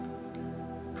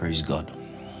Praise God.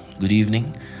 Good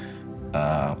evening.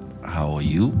 How are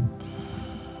you?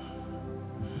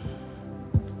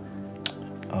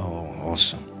 Oh,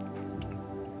 awesome.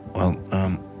 Well,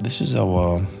 this is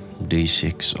our day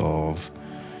 6 of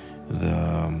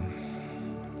the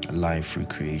life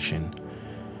recreation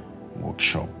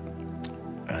workshop,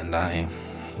 and I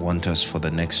want us for the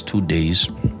next 2 days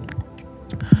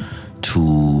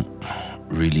to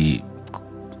really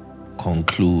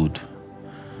conclude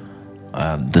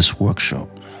this workshop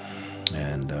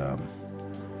and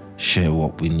share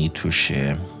what we need to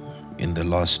share in the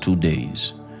last 2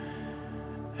 days.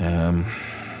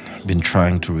 Been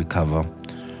trying to recover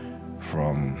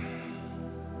from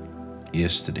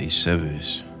yesterday's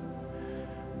service,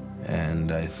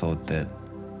 and I thought that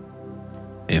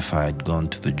if I had gone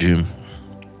to the gym,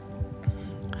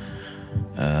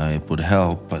 it would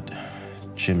help, but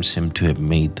gym seemed to have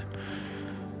made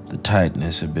the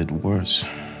tiredness a bit worse.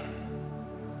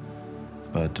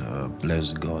 But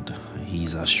bless God,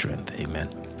 He's our strength. Amen.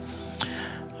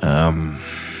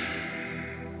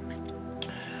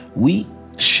 We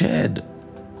shared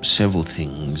several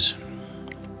things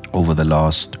over the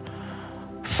last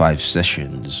 5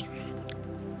 sessions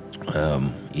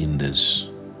in this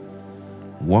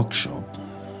workshop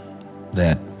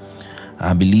that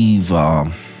I believe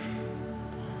are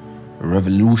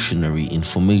revolutionary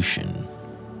information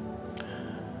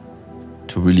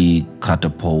to really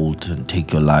catapult and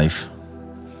take your life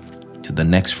to the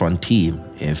next frontier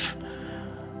if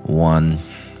one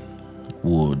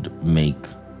would make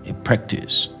a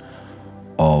practice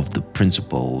of the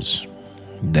principles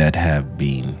that have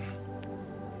been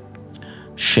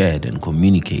shared and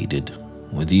communicated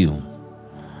with you.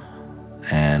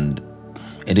 And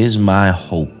it is my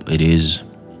hope, it is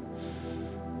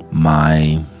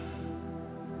my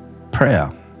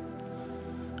prayer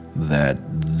that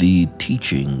the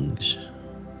teachings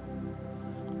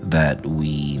that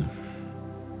we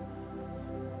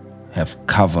have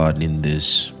covered in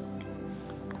this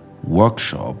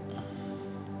workshop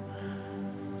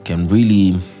can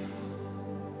really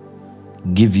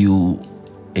give you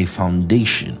a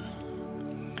foundation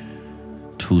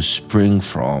to spring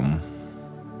from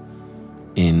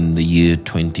in the year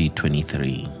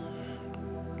 2023.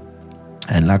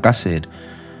 And like I said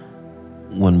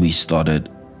when we started,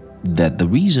 that the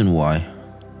reason why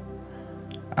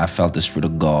I felt the Spirit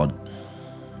of God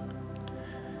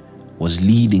was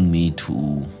leading me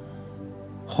to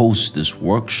host this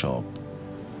workshop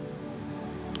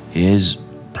is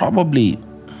probably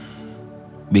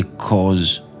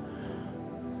because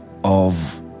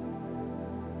of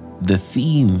the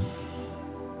theme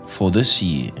for this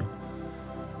year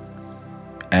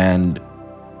and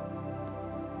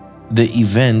the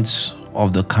events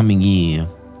of the coming year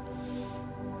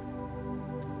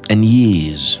and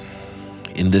years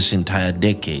in this entire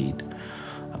decade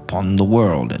upon the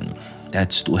world, and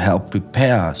that's to help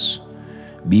prepare us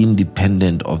be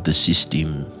independent of the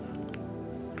system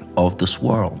of this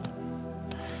world.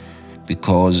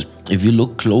 Because if you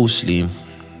look closely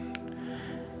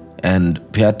and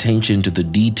pay attention to the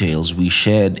details we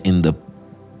shared in the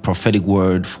prophetic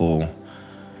word for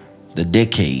the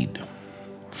decade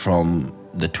from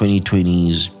the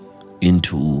 2020s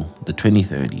into the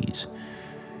 2030s,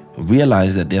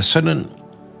 realize that there are certain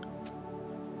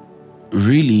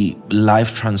really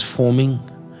life transforming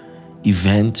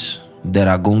events that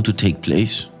are going to take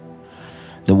place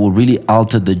that will really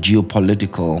alter the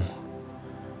geopolitical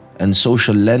and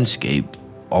social landscape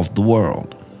of the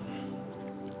world.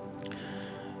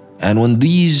 And when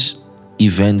these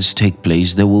events take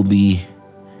place, there will be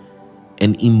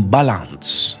an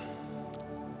imbalance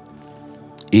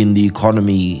in the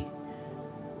economy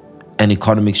and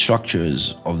economic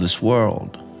structures of this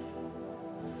world.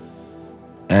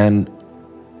 And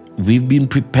we've been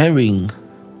preparing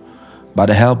by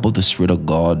the help of the Spirit of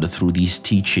God through these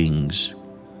teachings,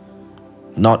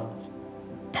 not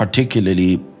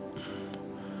particularly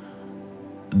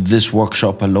this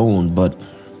workshop alone, but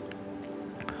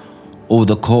over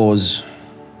the course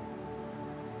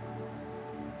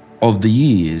of the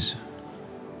years,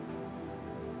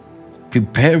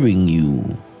 preparing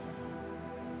you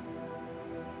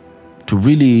to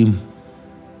really,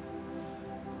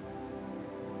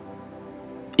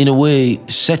 in a way,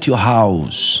 set your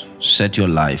house, set your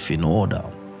life in order.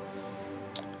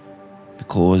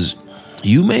 Because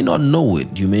you may not know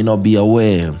it, you may not be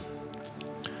aware,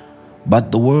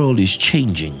 but the world is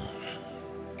changing.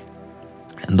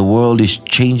 And the world is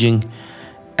changing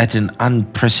at an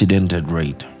unprecedented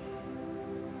rate.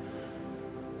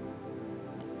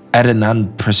 At an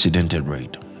unprecedented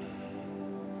rate.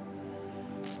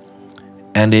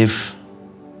 And if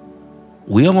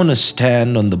We are going to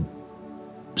stand on the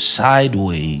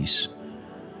sideways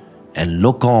and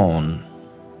look on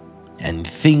and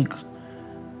think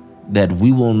that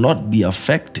we will not be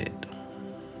affected.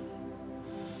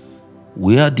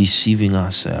 We are deceiving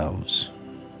ourselves.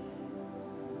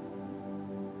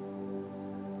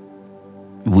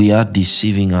 We are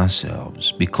deceiving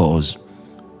ourselves, because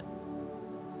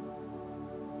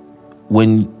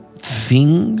when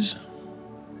things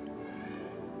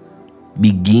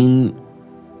begin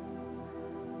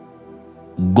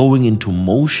going into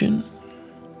motion,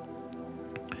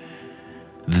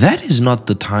 that is not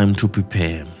the time to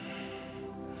prepare.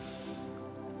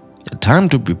 The time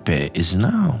to prepare is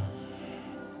now.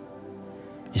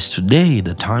 It's today,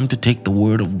 the time to take the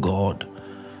word of God,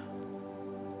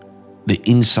 the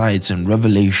insights and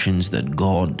revelations that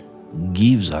God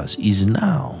gives us is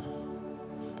now.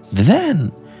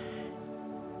 Then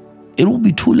it will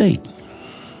be too late.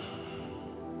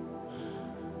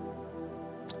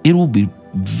 It will be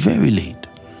very late.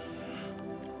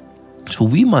 So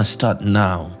we must start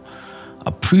now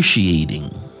appreciating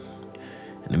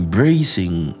and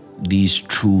embracing these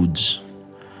truths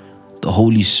the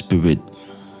Holy Spirit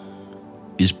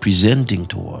is presenting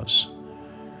to us,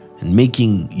 and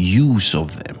making use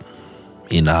of them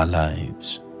in our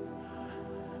lives,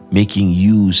 making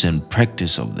use and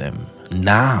practice of them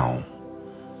now,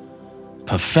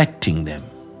 perfecting them,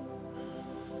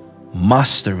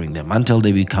 mastering them until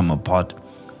they become a part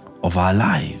of our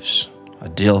lives,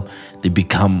 until they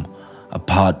become a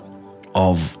part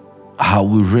of how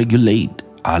we regulate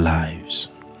our lives.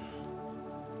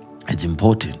 It's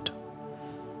important.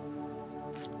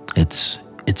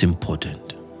 It's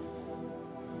important.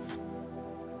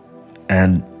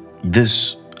 And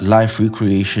this life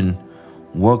recreation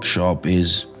workshop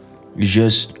is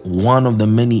just one of the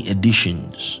many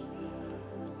additions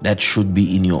that should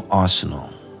be in your arsenal.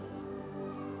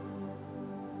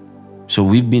 So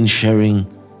we've been sharing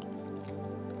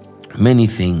many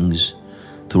things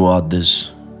throughout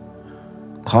this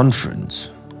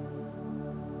conference.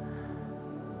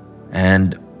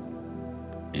 And,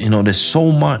 there's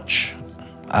so much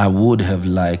I would have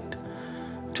liked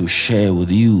to share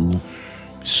with you,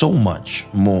 so much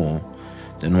more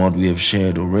than what we have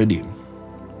shared already.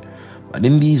 But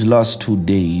in these last 2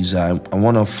 days, I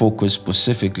want to focus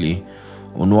specifically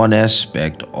on one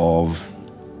aspect of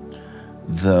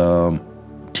the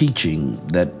teaching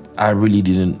that I really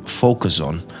didn't focus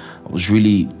on. I was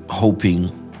really hoping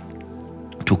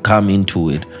to come into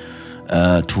it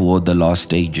toward the last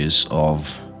stages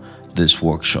of this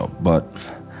workshop, but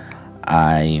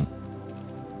I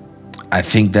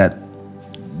think that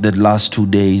the last 2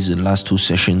 days and last 2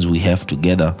 sessions we have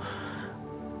together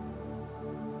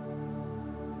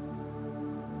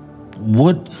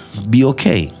would be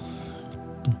okay.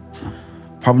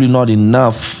 Probably not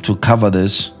enough to cover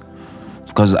this,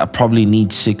 because I probably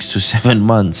need 6 to 7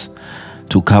 months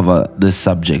to cover this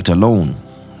subject alone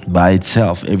by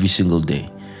itself every single day.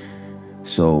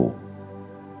 So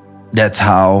that's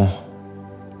how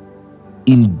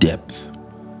in-depth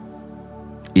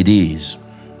it is.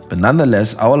 But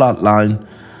nonetheless, I will outline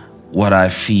what I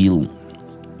feel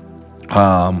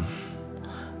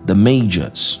the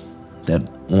majors that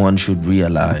one should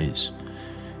realize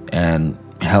and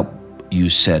help you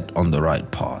set on the right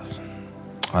path.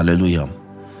 Hallelujah.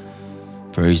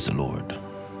 Praise the Lord.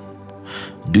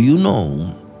 Do you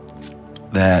know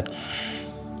that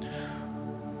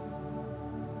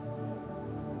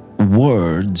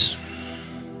words,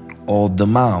 or the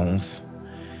mouth,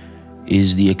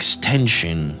 is the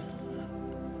extension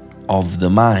of the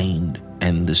mind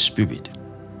and the spirit?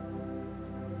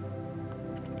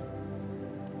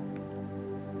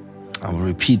 I will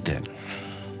repeat that.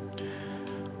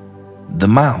 The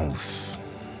mouth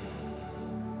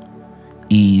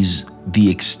is the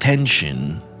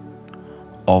extension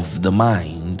of the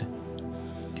mind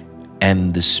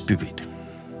and the spirit.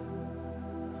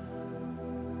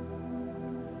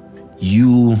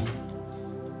 You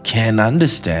can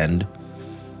understand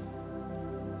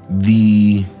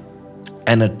the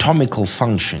anatomical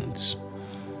functions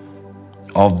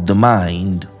of the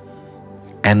mind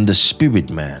and the spirit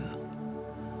man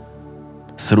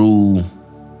through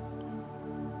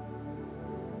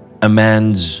a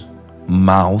man's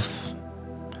mouth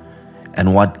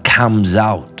and what comes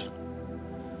out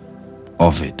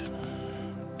of it.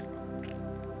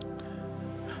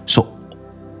 So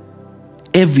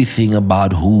everything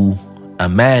about who a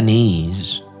man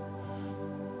is,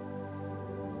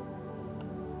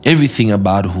 everything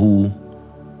about who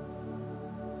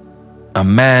a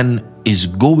man is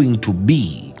going to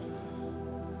be,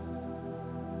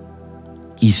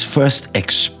 is first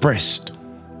expressed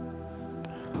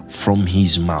from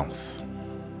his mouth.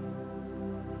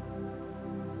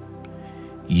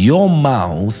 Your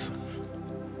mouth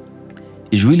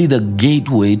is really the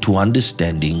gateway to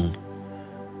understanding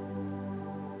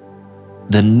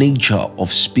the nature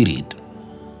of spirit,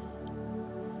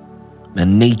 the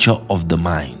nature of the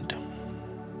mind.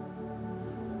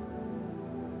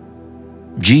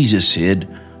 Jesus said,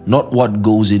 not what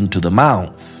goes into the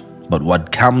mouth, but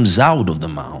what comes out of the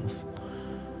mouth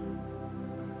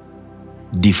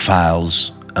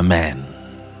defiles a man.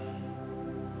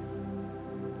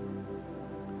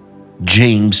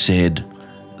 James said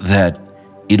that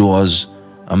it was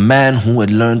a man who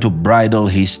had learned to bridle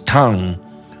his tongue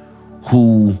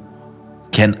who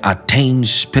can attain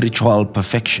spiritual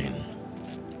perfection.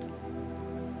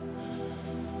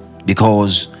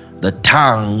 Because the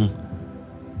tongue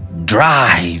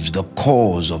drives the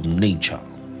cause of nature.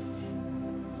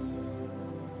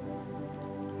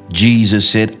 Jesus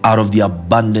said, out of the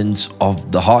abundance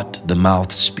of the heart, the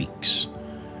mouth speaks.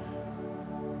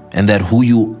 And that who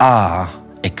you are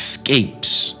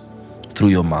escapes through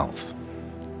your mouth.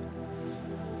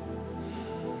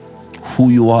 Who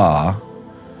you are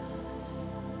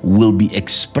will be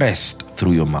expressed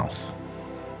through your mouth.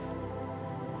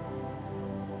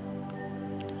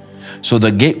 So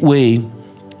the gateway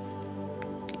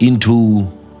into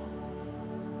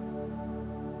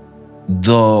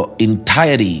the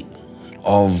entirety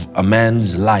of a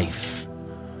man's life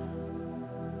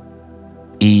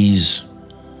is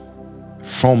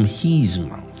from his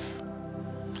mouth.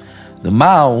 The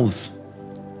mouth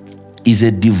is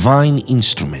a divine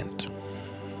instrument.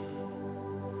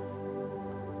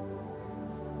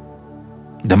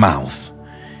 The mouth,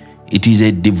 it is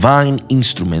a divine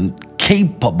instrument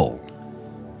capable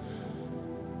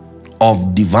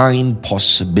of divine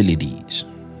possibilities.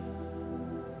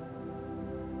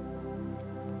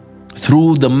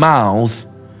 Through the mouth,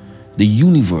 the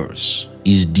universe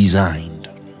is designed.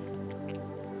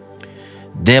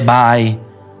 Thereby,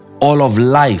 all of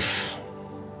life,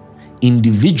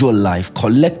 individual life,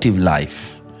 collective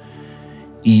life,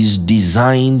 is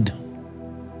designed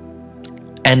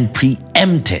and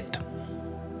preempted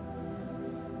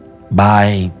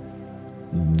by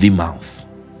the mouth.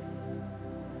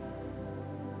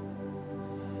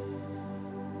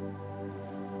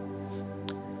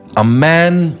 A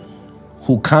man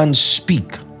who can't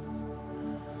speak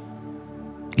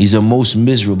is a most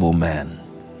miserable man,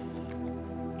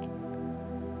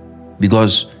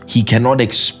 because he cannot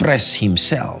express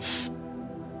himself.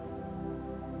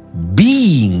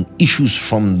 Being issues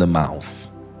from the mouth.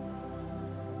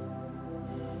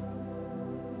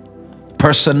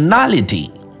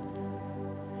 Personality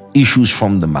issues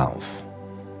from the mouth.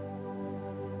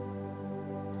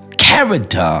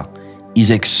 Character is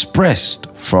expressed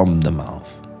from the mouth.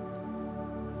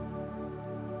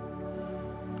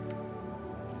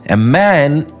 A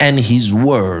man and his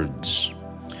words,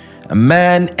 a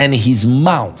man and his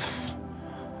mouth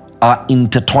are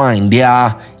intertwined. They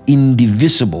are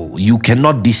indivisible. You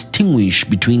cannot distinguish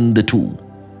between the two.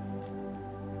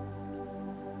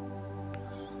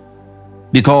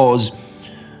 Because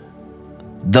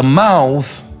the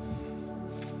mouth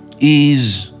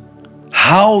is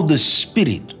how the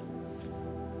spirit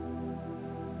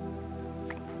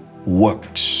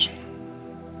works.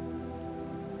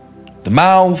 The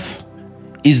mouth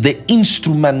is the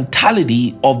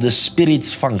instrumentality of the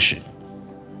spirit's function.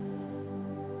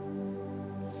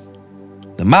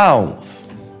 The mouth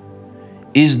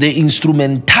is the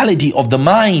instrumentality of the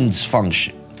mind's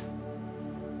function.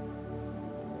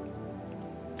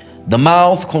 The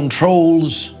mouth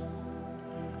controls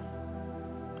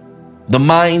the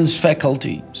mind's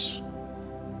faculties.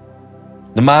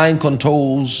 The mind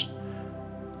controls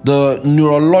the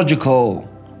neurological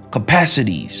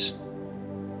capacities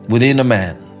within a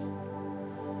man.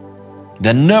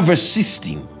 The nervous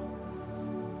system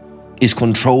is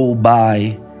controlled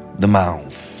by the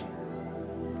mouth.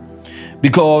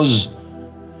 Because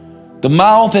the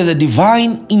mouth, as a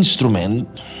divine instrument,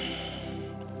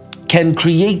 can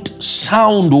create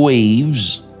sound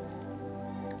waves.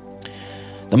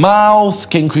 The mouth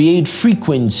can create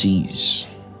frequencies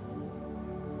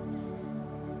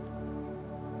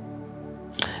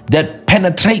that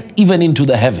penetrate even into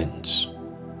the heavens.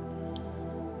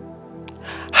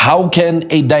 How can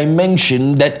a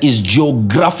dimension that is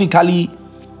geographically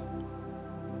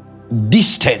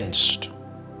distanced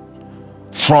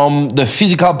from the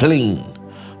physical plane,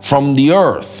 from the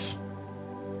earth,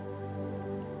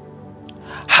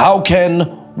 how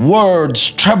can words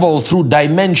travel through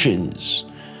dimensions?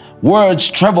 Words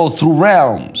travel through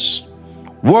realms.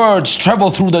 Words travel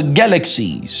through the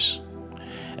galaxies.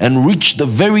 and reach the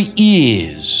very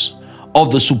ears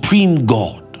of the supreme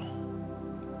God.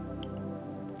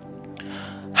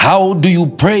 How do you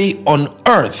pray on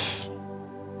earth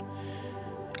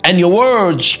and your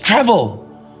words travel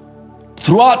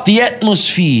throughout the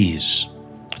atmospheres,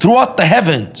 throughout the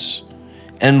heavens,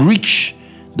 and reach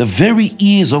the very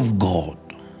ears of God?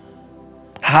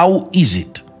 How is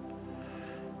it?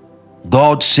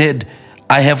 God said,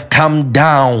 I have come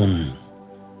down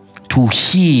to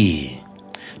hear,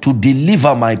 to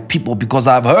deliver my people, because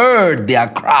I've heard their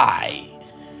cry.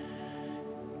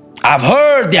 I've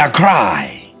heard their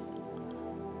cry.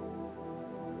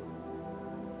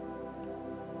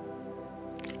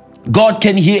 God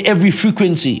can hear every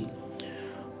frequency.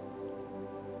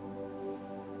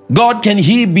 God can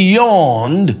hear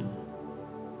beyond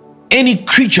any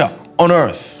creature on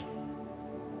earth.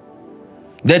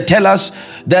 They tell us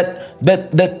that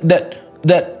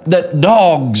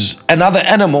dogs and other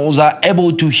animals are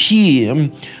able to hear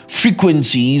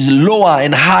frequencies lower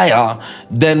and higher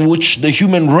than which the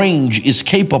human range is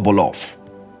capable of.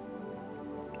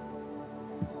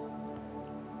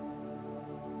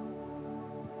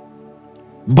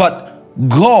 But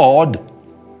God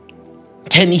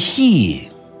can hear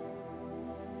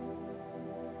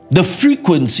the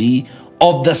frequency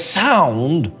of the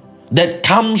sound that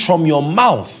comes from your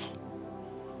mouth.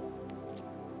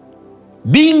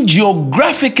 Being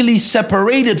geographically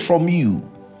separated from you.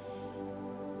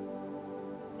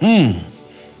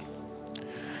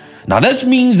 Now that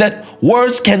means that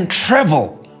words can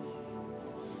travel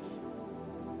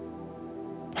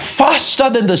faster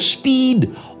than the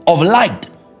speed of light,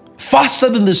 faster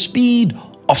than the speed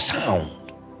of sound.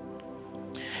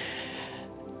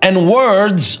 And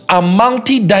words are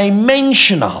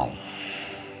multidimensional.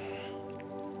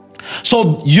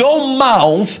 So your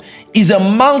mouth is a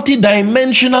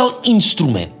multidimensional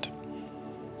instrument.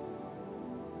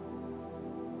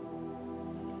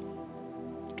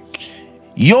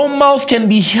 Your mouth can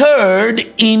be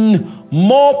heard in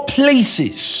more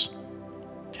places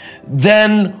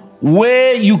than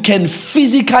where you can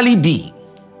physically be.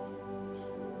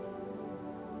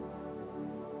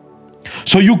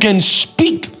 So you can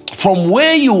speak from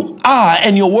where you are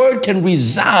and your word can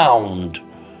resound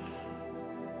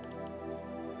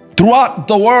throughout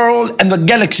the world and the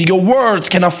galaxy. Your words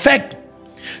can affect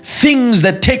things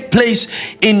that take place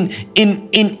in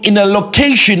a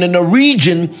location, in a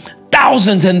region,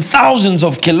 thousands and thousands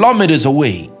of kilometers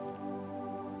away.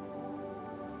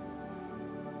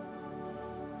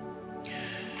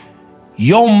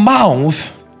 Your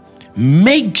mouth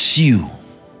makes you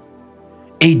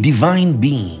a divine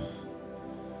being.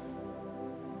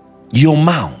 Your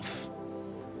mouth.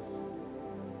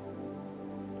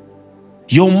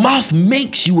 Your mouth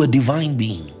makes you a divine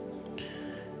being.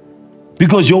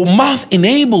 Because your mouth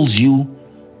enables you,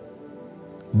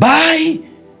 by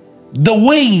the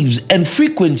waves and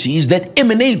frequencies that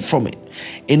emanate from it,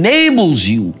 enables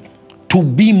you to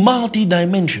be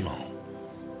multidimensional.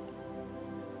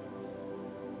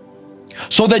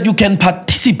 So that you can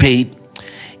participate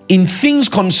in things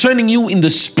concerning you in the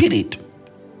spirit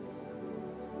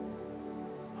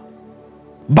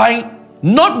by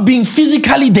not being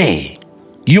physically there.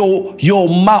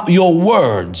 Your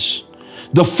words,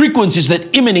 the frequencies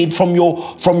that emanate from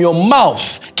your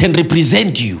mouth can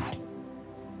represent you.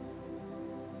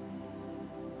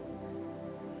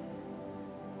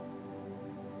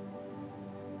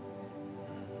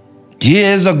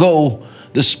 Years ago,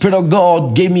 the Spirit of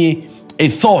God gave me a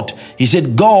thought. He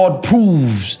said, God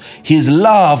proves his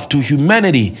love to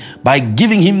humanity by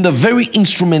giving him the very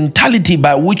instrumentality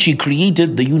by which he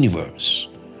created the universe.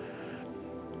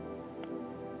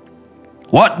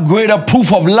 What greater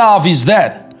proof of love is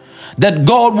that? That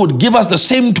God would give us the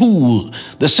same tool,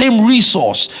 the same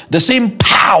resource, the same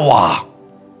power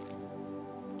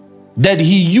that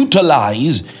he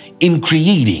utilized in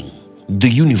creating the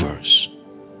universe.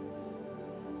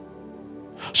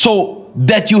 So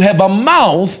that you have a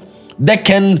mouth that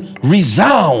can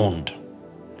resound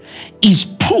is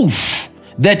proof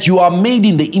that you are made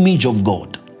in the image of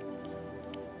God.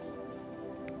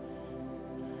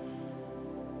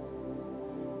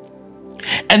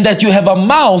 And that you have a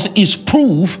mouth is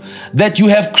proof that you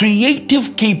have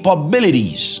creative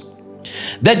capabilities,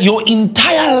 that your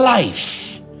entire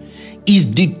life is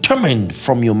determined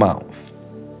from your mouth.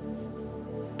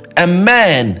 A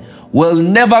man will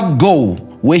never go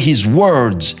where his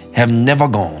words have never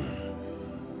gone.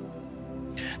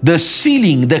 The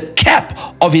ceiling, the cap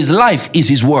of his life is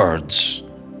his words.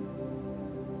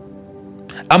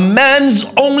 A man's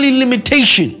only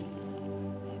limitation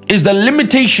is the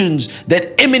limitations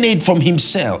that emanate from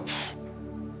himself.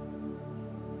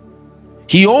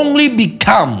 He only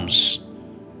becomes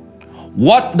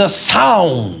what the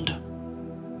sound,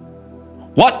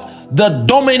 what the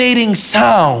dominating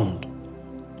sound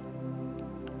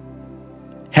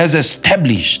has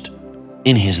established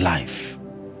in his life.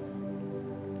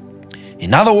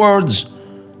 In other words,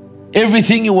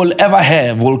 everything you will ever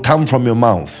have will come from your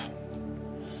mouth.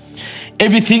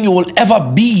 Everything you will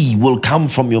ever be will come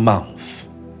from your mouth.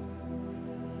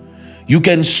 You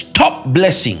can stop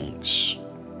blessings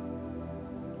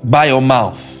by your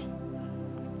mouth.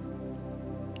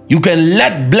 You can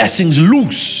let blessings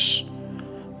loose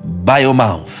by your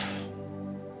mouth.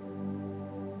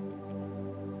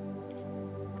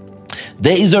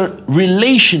 There is a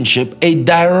relationship, a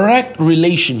direct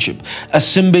relationship, a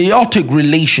symbiotic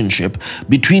relationship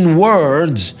between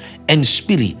words and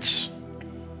spirits.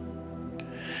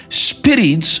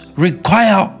 Spirits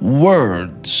require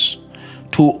words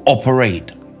to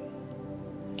operate.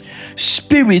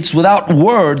 Spirits without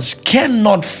words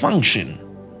cannot function.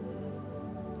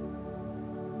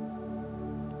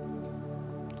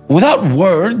 Without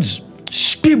words,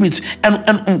 spirits,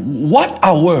 and what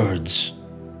are words?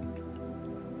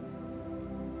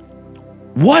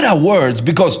 What are words?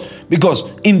 Because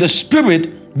in the spirit,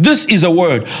 this is a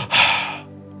word.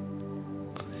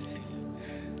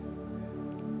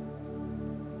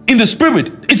 In the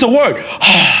spirit, it's a word.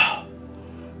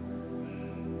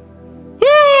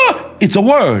 It's a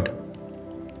word.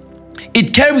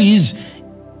 It carries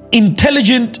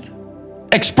intelligent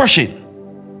expression.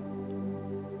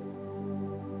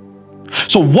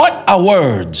 So what are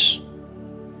words?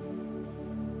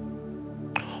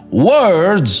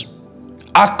 Words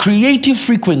are creative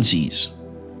frequencies.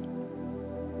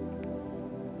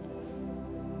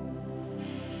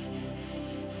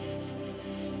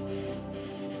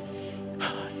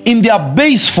 In their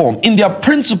base form, in their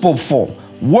principal form,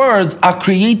 words are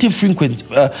creative frequencies.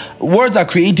 Words are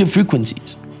creative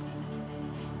frequencies.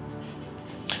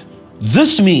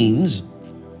 This means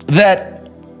that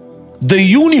the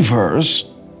universe,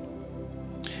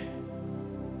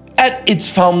 at its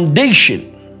foundation,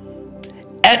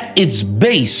 at its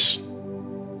base,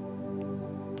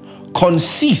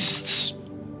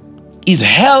 is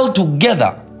held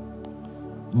together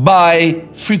by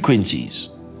frequencies.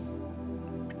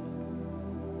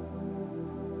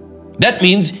 That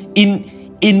means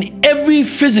in every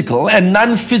physical and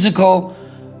non-physical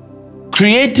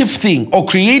creative thing or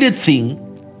created thing,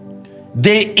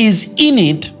 there is in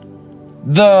it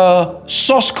the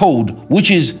source code,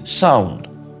 which is sound.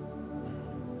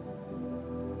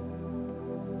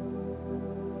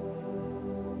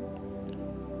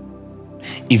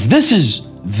 If this is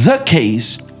the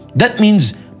case, that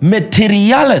means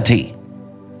materiality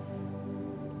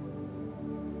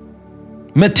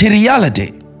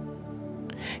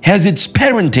has its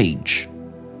parentage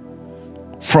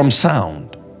from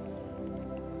sound.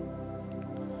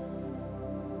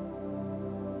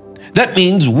 That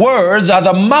means words are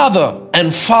the mother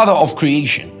and father of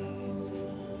creation.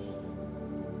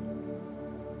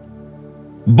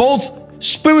 Both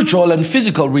spiritual and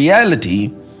physical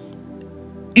reality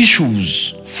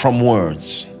issues from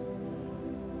words.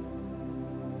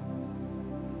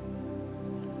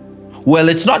 Well,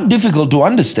 it's not difficult to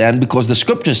understand because the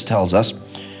scriptures tells us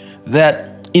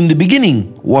that in the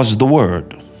beginning was the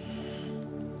Word.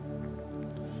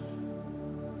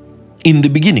 In the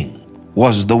beginning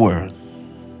was the Word.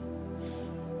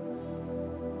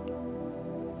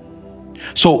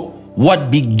 So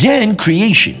what began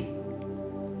creation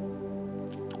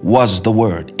was the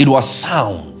Word. It was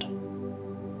sound.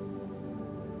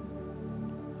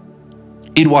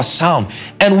 It was sound.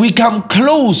 And we come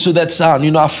close to that sound.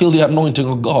 You know, I feel the anointing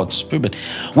of God's Spirit.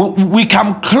 We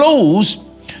come close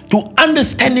to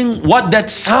understanding what that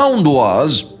sound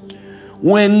was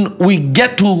when we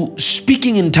get to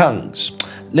speaking in tongues.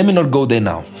 Let me not go there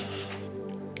now.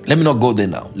 Let me not go there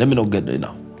now. Let me not get there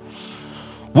now.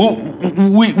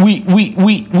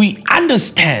 We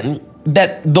understand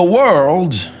that the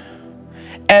world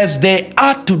as they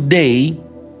are today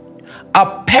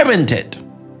are parented,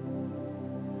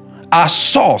 are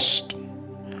sourced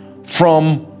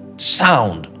from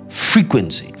sound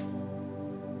frequency.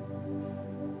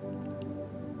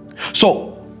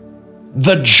 So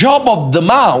the job of the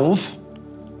mouth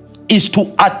is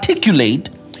to articulate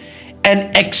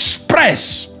and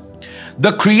express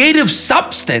the creative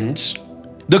substance,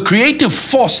 the creative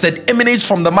force that emanates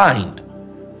from the mind,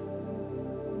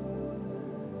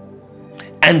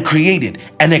 and create it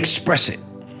and express it.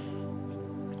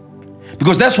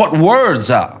 Because that's what words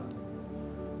are.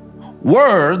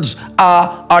 Words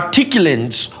are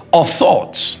articulants of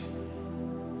thoughts.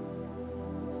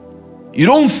 You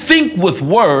don't think with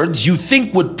words, you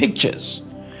think with pictures.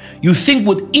 You think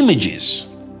with images.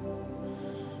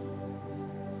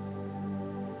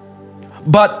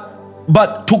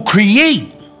 But to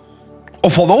create, or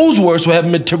for those words to have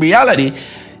materiality,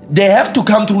 they have to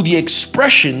come through the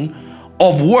expression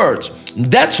of words.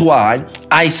 That's why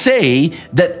I say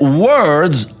that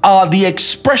words are the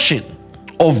expression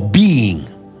of being.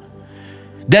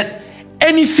 That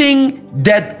anything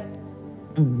that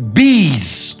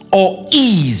bees or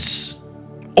is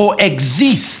or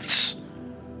exists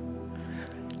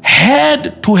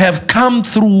had to have come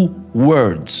through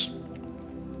words.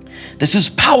 This is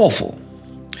powerful.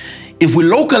 If we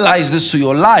localize this to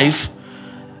your life,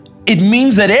 it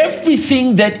means that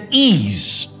everything that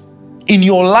is in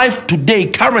your life today,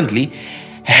 currently,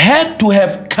 had to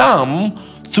have come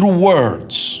through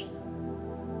words.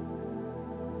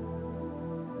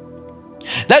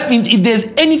 That means if there's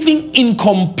anything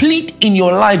incomplete in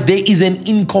your life, there is an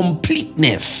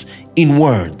incompleteness in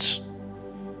words.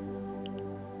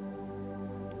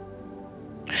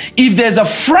 If there's a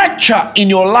fracture in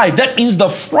your life, that means the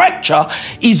fracture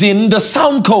is in the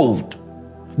sound code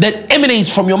that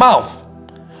emanates from your mouth,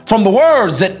 from the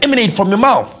words that emanate from your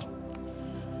mouth.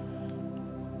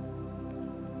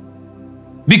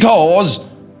 Because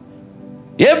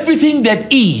everything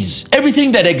that is,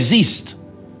 everything that exists,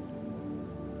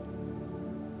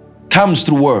 comes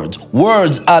through words.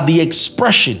 Words are the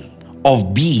expression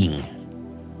of being.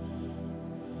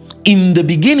 In the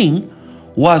beginning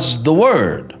was the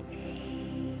Word.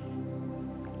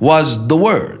 Was the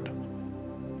Word.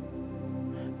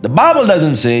 The Bible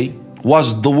doesn't say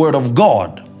was the Word of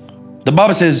God. The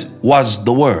Bible says was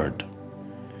the Word.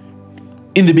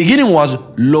 In the beginning was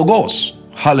Logos.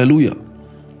 Hallelujah.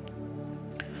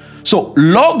 So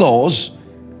Logos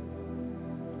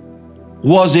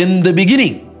was in the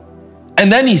beginning.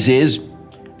 And then he says,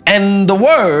 and the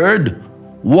Word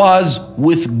was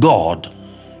with God.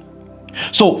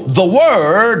 So the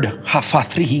Word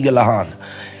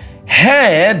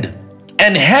had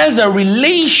and has a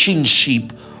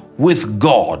relationship with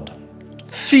God.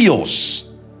 Theos,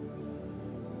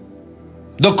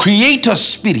 the Creator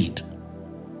Spirit.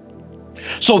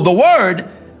 So the Word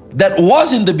that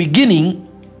was in the beginning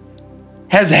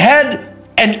has had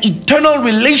an eternal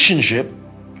relationship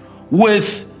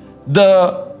with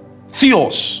the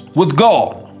Theos, with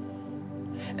God.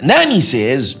 And then he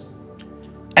says,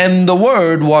 and the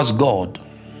Word was God.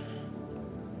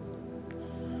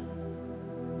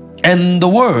 And the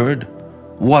Word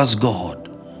was God.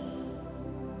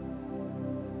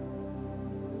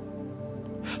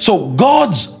 So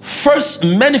God's first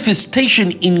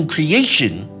manifestation in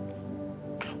creation,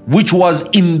 which was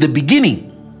in the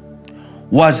beginning,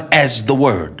 was as the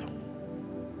Word.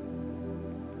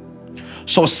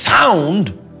 So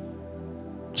sound,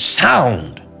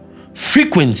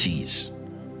 frequencies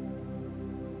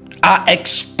are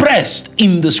expressed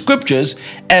in the scriptures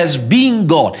as being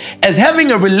God, as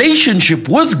having a relationship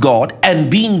with God and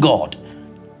being God.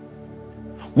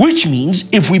 Which means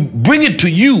if we bring it to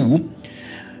you,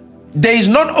 there is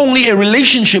not only a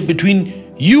relationship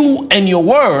between you and your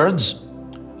words,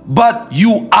 but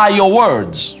you are your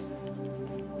words.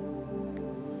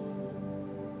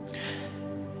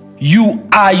 You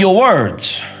are your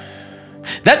words.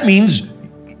 That means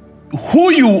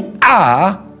who you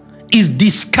are is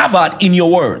discovered in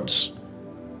your words.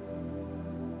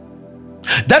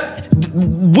 That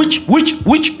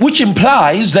which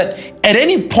implies that at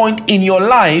any point in your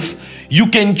life you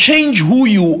can change who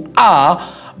you are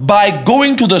by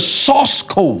going to the source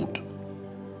code.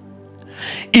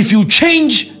 If you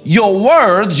change your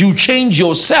words, you change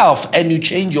yourself and you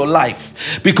change your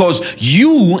life, because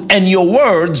you and your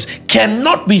words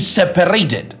cannot be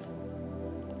separated.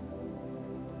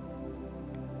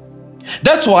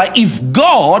 That's why if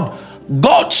God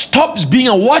stops being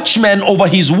a watchman over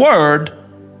his word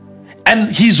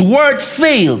and his word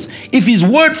fails,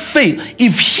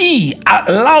 if he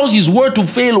allows his word to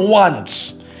fail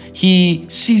once, he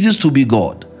ceases to be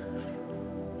God.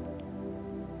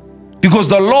 Because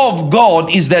the law of God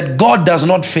is that God does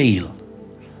not fail.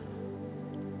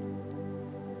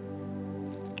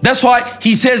 That's why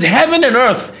he says heaven and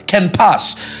earth can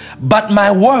pass, but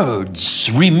my words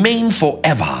remain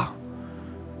forever.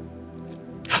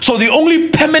 So the only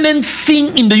permanent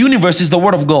thing in the universe is the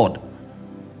word of God.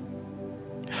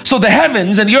 So the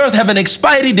heavens and the earth have an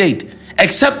expiry date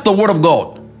except the word of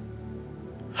God.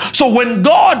 So when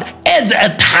God adds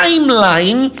a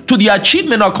timeline to the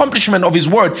achievement or accomplishment of his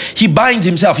word, he binds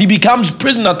himself. He becomes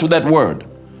prisoner to that word.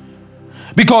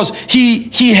 Because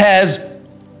he has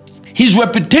his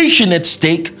reputation at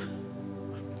stake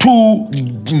to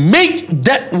make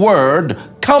that word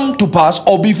come to pass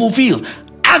or be fulfilled.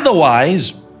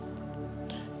 Otherwise,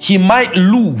 he might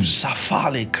lose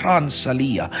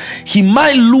he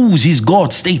might lose his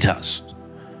God status.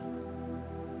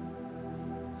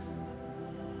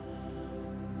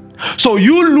 So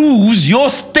you lose your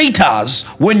status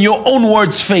when your own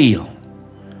words fail.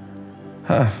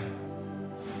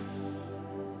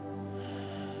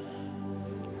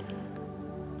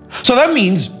 So that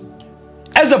means,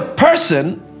 as a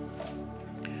person,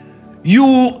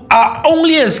 you are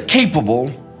only as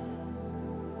capable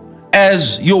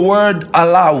as your word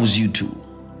allows you to.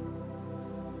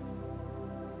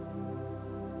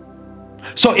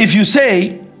 So if you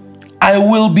say, I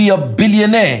will be a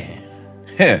billionaire,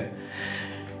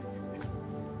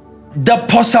 the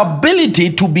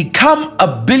possibility to become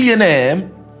a billionaire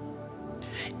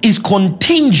is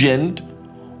contingent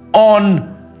on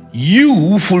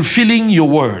you fulfilling your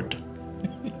word.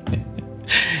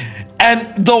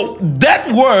 And though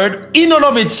that word in and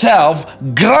of itself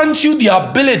grants you the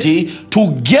ability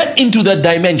to get into that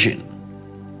dimension.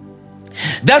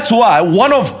 That's why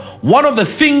one of the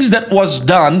things that was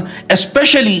done,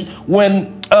 especially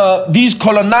when these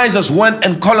colonizers went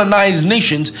and colonized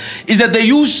nations, is that they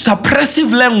used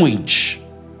suppressive language.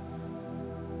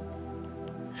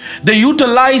 They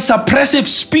utilize suppressive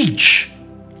speech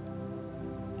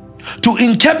to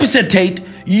incapacitate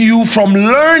you from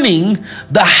learning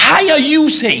the higher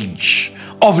usage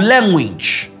of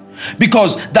language,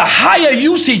 because the higher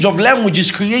usage of language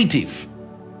is creative.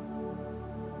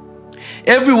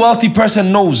 Every wealthy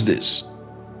person knows this.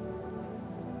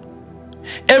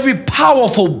 Every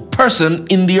powerful person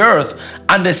in the earth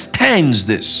understands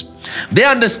this. They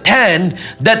understand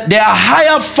that their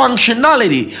higher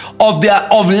functionality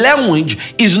of language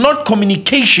is not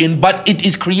communication, but it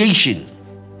is creation.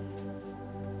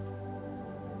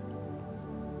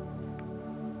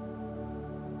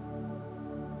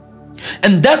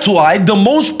 And that's why the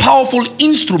most powerful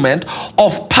instrument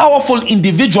of powerful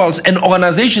individuals and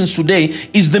organizations today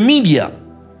is the media.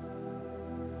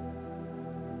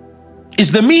 It's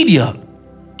the media.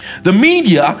 The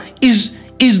media is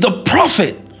the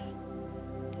prophet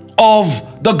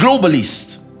of the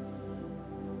globalist.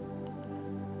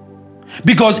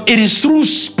 Because it is through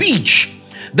speech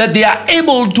that they are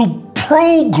able to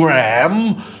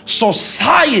program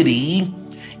society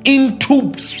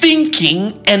into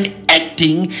thinking and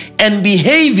acting and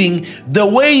behaving the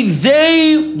way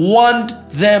they want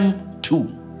them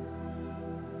to.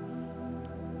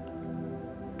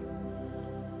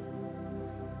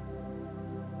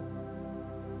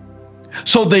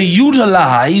 So they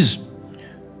utilize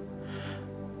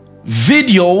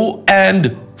video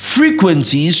and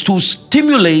frequencies to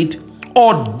stimulate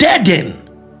or deaden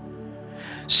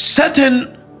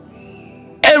certain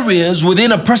areas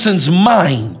within a person's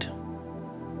mind,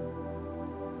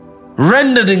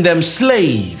 rendering them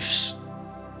slaves.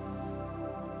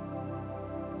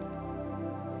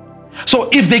 So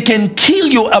if they can kill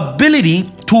your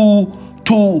ability to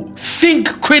think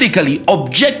critically,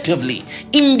 objectively,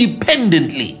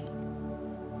 independently,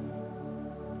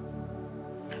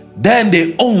 then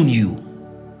they own you.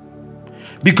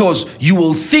 Because you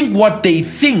will think what they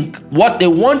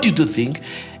want you to think,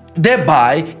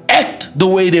 thereby act the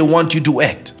way they want you to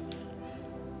act.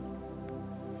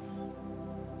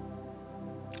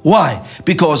 Why?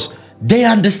 Because they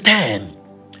understand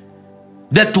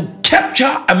that to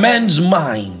capture a man's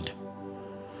mind,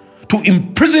 to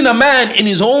imprison a man in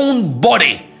his own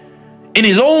body, in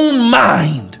his own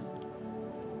mind,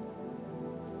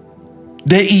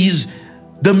 there is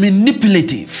the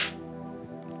manipulative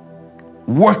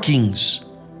workings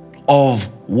of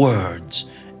words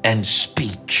and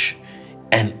speech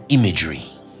and imagery.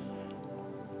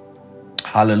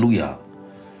 Hallelujah.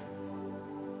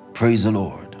 Praise the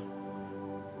Lord.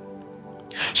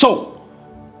 So,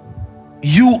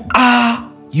 you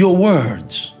are your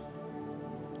words.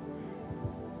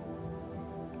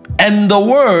 And the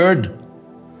Word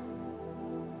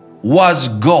was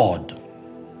God.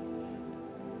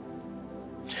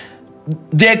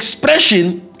 The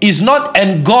expression is not,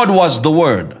 and God was the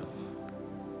Word.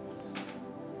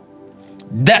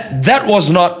 That was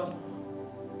not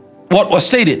what was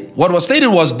stated. What was stated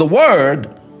was the Word,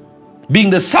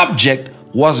 being the subject,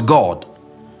 was God.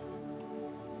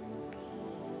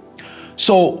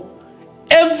 So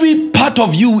every part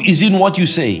of you is in what you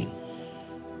say.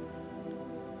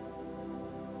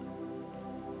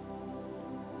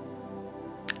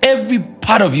 Every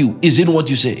part of you is in what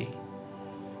you say.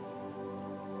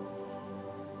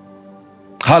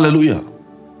 Hallelujah.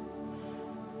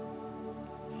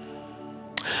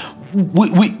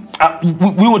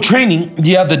 we were training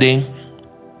the other day,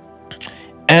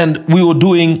 and we were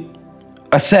doing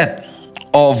a set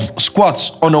of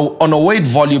squats on a weight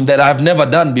volume that I've never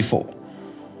done before.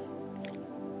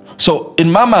 So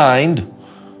in my mind,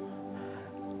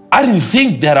 I didn't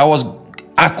think that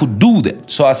I could do that.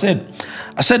 So I said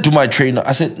to my trainer,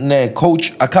 I said, "Nah,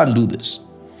 coach, I can't do this."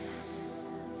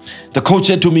 The coach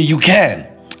said to me, "You can."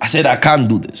 I said, "I can't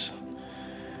do this."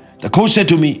 The coach said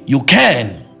to me, "You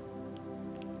can."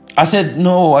 I said,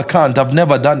 "No, I can't. I've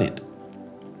never done it."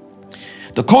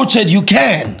 The coach said, "You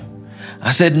can."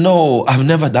 I said, "No, I've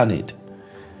never done it."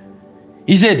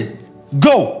 He said,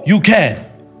 "Go, you can."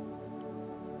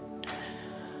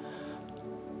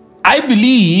 I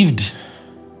believed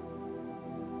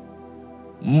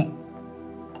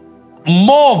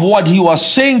more of what he was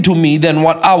saying to me than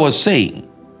what I was saying.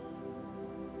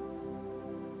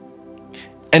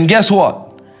 And guess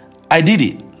what? I did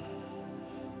it.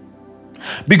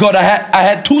 Because I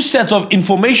had two sets of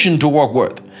information to work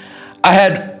with. I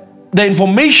had the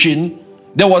information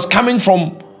that was coming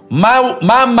from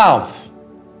my mouth.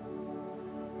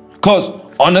 Because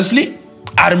honestly,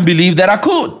 I didn't believe that I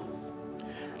could.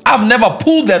 I've never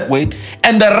pulled that weight,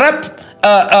 and the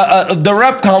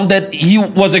rep count that he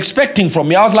was expecting from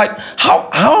me, I was like,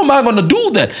 how am I going to do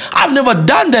that? I've never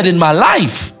done that in my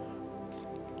life.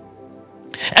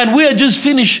 And we had just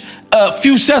finished a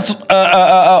few sets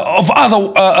of other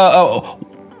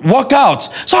workouts.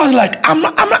 So I was like,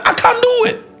 I can't do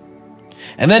it.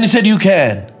 And then he said, "You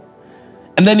can."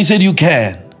 And then he said, "You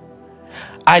can."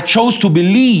 I chose to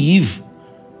believe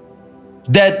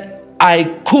that I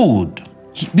could.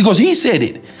 Because he said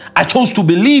it. I chose to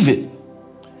believe it.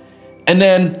 And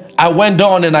then I went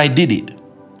on and I did it.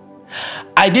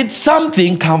 I did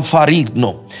something,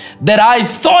 that I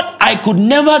thought I could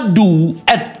never do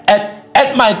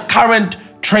at my current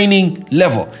training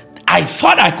level. I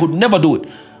thought I could never do it.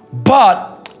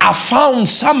 But I found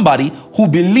somebody who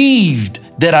believed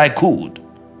that I could.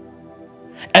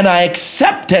 And I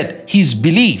accepted his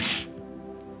belief.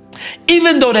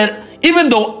 Even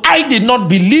though I did not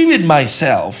believe it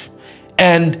myself,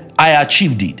 and I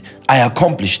achieved it, I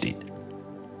accomplished it.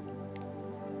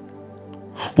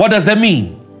 What does that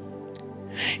mean?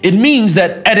 It means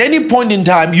that at any point in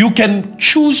time, you can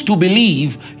choose to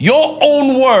believe your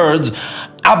own words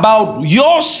about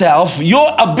yourself,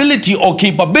 your ability or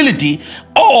capability,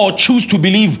 or choose to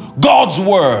believe God's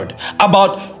word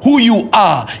about who you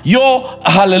are, your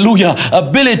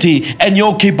ability and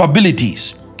your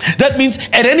capabilities. That means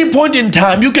at any point in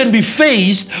time, you can be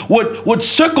faced with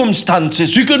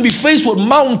circumstances. You can be faced with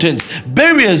mountains,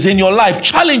 barriers in your life,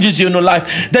 challenges in your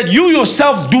life that you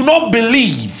yourself do not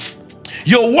believe.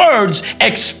 Your words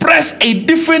express a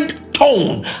different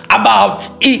tone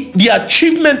about the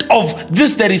achievement of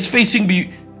this that is facing you.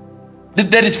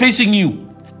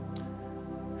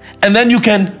 And then you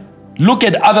can look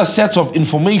at other sets of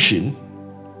information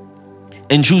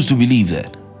and choose to believe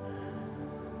that.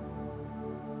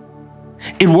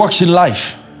 It works in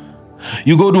life.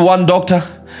 You go to one doctor,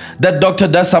 that doctor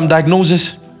does some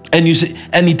diagnosis, and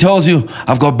he tells you,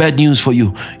 "I've got bad news for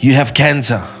you. You have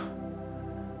cancer."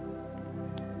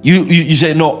 You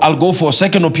say, "No, I'll go for a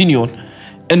second opinion."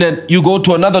 And then you go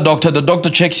to another doctor, the doctor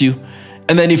checks you,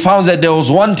 and then he found that there was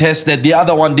one test that the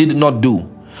other one did not do,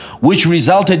 which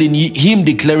resulted in him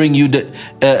declaring you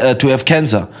to have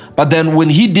cancer. But then when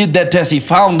he did that test, he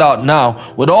found out now,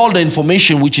 with all the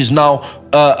information which is now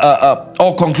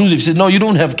all conclusive, he said, "No, you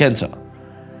don't have cancer."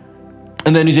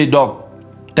 And then he said, "Doc,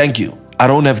 thank you, I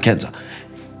don't have cancer."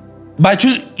 But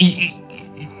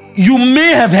you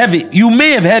may have it. You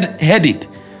may have had it.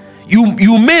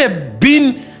 You may have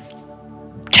been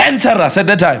cancerous at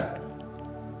that time.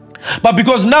 But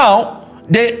because now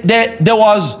there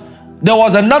was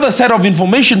another set of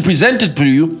information presented to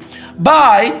you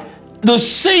by the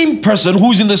same person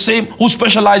who's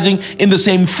specializing in the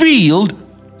same field,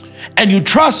 and you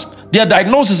trust their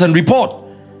diagnosis and report.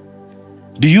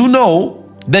 Do you know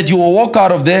that you will walk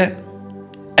out of there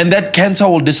and that cancer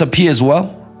will disappear as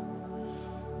well?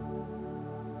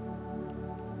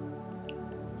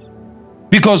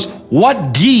 Because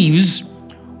what gives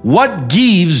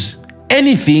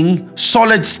anything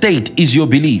solid state is your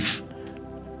belief.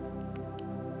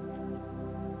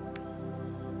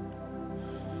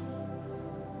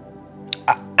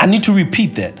 I need to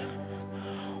repeat that.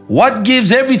 What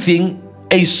gives everything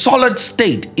a solid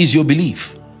state is your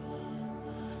belief.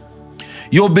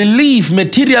 Your belief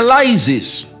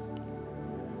materializes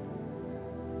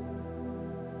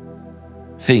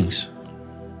things.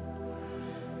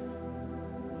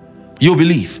 Your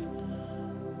belief.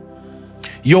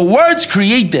 Your words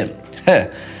create them.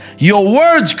 Your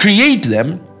words create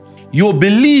them. Your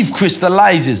belief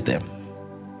crystallizes them.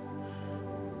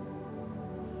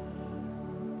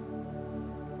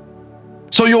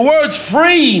 So your words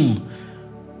frame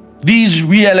these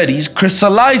realities,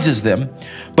 crystallizes them,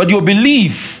 but your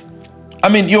belief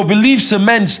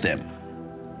cements them.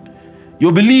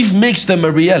 Your belief makes them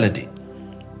a reality.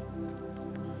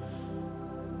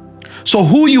 So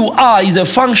who you are is a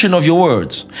function of your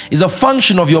words, is a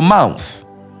function of your mouth.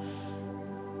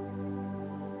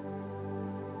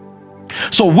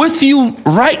 So with you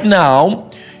right now,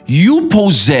 you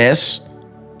possess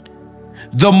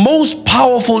the most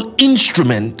powerful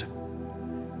instrument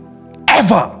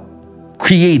ever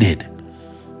created.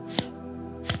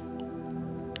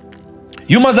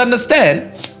 You must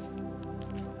understand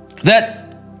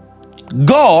that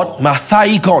God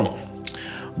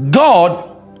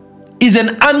is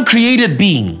an uncreated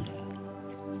being.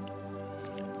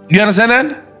 You understand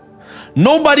that?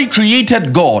 Nobody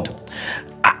created God.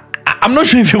 I'm not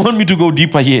sure if you want me to go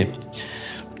deeper here.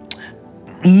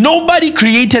 Nobody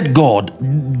created God.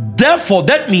 Therefore,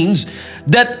 that means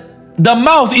that the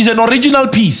mouth is an original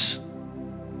piece.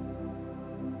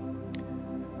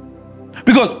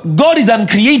 Because God is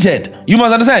uncreated. You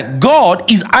must understand,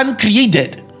 God is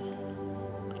uncreated.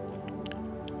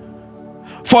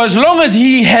 For as long as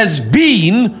he has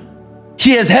been,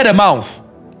 he has had a mouth.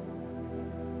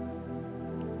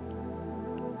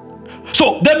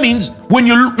 So that means when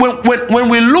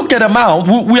we look at a mouth,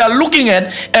 we are looking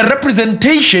at a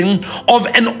representation of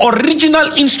an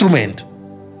original instrument.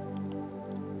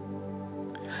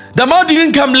 The mouth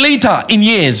didn't come later in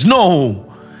years.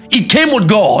 No, it came with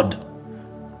God.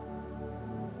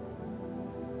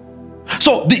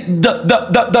 So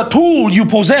the tool you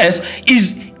possess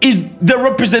is the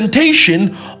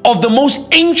representation of the most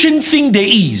ancient thing there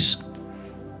is.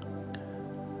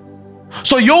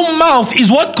 So your mouth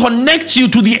is what connects you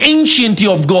to the anciency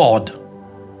of God.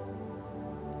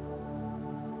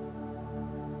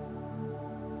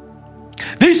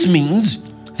 This means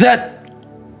that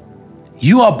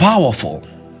you are powerful.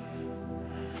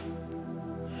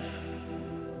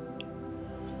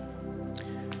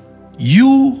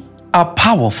 You are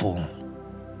powerful.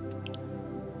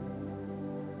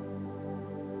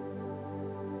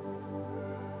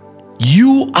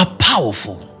 You are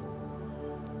powerful.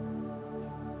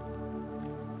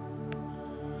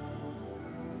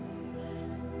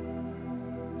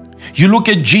 You look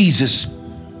at Jesus.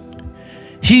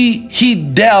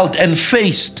 He dealt and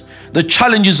faced the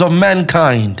challenges of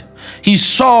mankind. He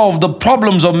solved the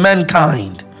problems of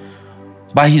mankind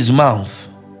by his mouth.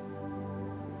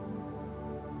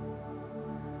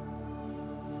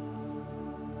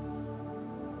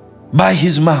 By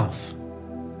his mouth.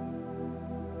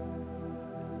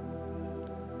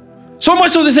 So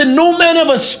much so they said, no man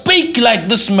ever spake like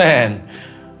this man.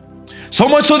 So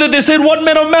much so that they said, what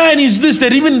man of man is this?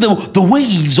 That even the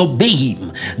waves obey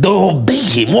him. They obey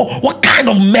him. What kind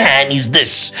of man is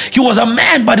this? He was a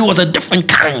man, but he was a different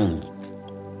kind.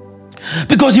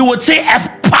 Because he would say,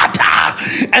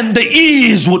 Ephphatha, and the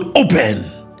ears would open.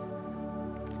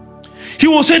 He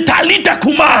would say, Talitha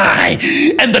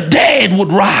Kumai, and the dead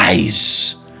would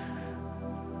rise.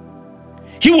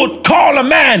 He would call a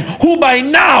man who by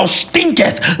now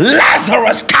stinketh,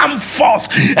 Lazarus, come forth,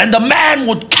 and the man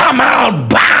would come out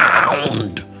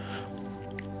bound.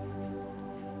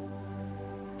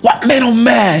 What man of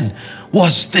man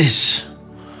was this?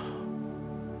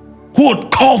 Who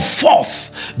would call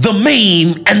forth the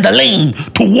maimed and the lame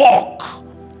to walk?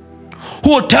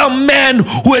 Who would tell men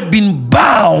who had been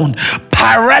bound,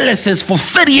 paralysis for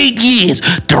 38 years,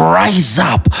 to rise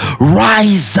up,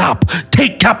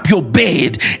 take up your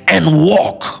bed and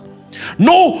walk.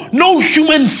 No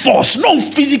human force, no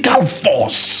physical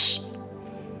force.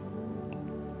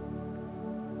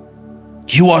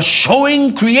 You are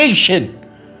showing creation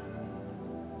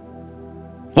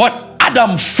what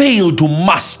Adam failed to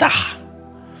master.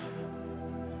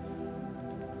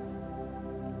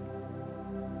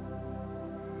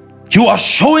 You are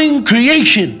showing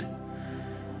creation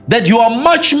that you are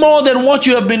much more than what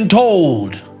you have been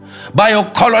told by your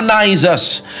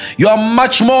colonizers. You are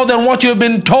much more than what you have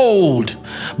been told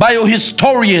by your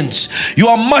historians. You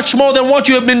are much more than what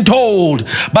you have been told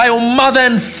by your mother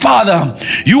and father.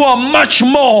 You are much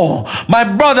more, my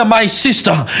brother, my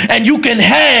sister, and you can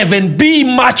have and be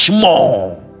much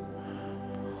more.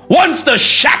 Once the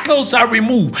shackles are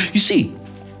removed, you see,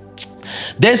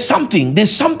 there's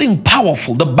something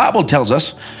powerful. The Bible tells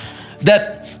us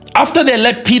that after they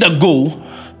let Peter go,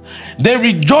 They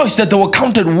rejoiced that they were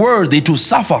counted worthy to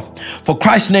suffer for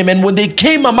Christ's name. And when they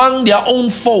came among their own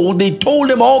fold, they told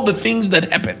them all the things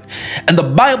that happened. And the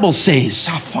Bible says,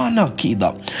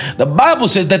 the Bible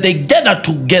says that they gathered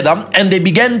together and they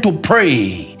began to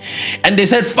pray. And they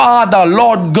said, Father,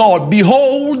 Lord God,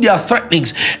 behold their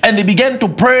threatenings. And they began to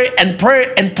pray and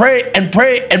pray and pray and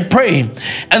pray and pray.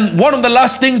 And one of the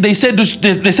last things they said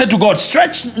to God,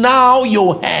 stretch now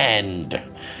your hand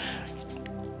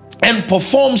and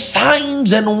perform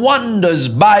signs and wonders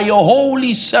by your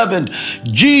holy servant,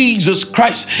 Jesus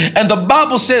Christ. And the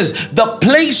Bible says the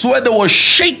place where they were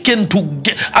shaken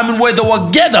where they were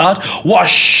gathered was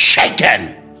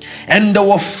shaken. And they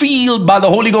were filled by the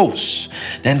Holy Ghost.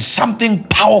 Then something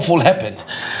powerful happened.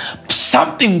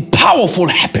 Something powerful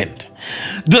happened.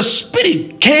 The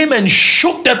Spirit came and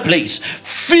shook that place,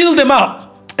 filled them up.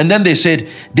 And then they said,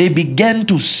 they began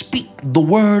to speak the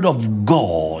word of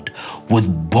God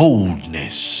with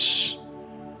boldness.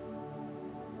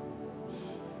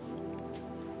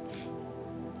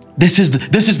 This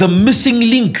is the missing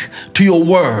link to your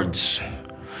words.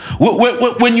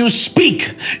 When you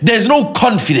speak, there's no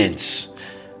confidence.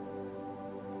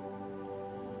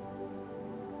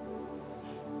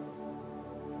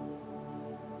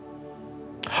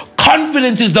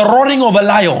 Confidence is the roaring of a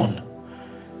lion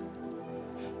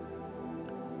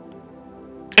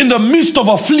in the midst of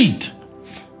a fleet.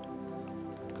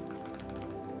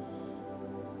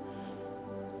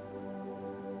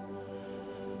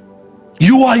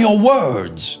 You are your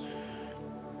words.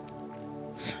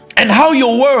 And how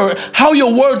your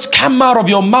words come out of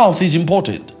your mouth is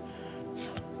important.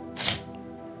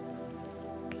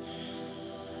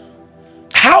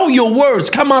 How your words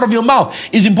come out of your mouth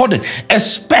is important,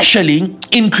 especially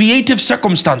in creative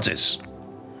circumstances.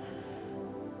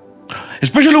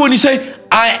 Especially when you say,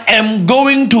 I am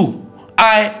going to,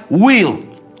 I will.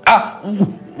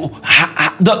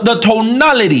 The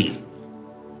tonality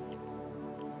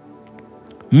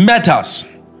matters,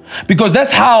 because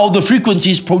that's how the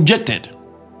frequency is projected.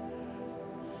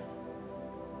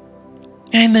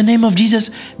 In the name of Jesus,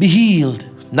 be healed.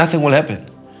 Nothing will happen.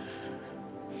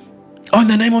 Oh, in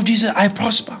the name of Jesus, I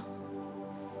prosper.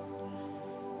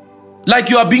 Like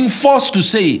you are being forced to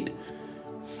say it.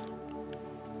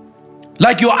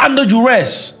 Like you're under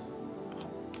duress.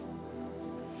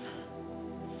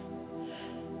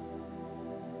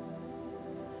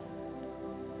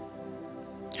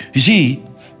 You see,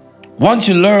 once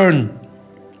you learn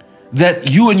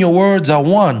that you and your words are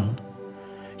one,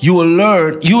 you will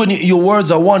learn, you and your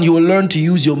words are one, you will learn to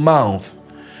use your mouth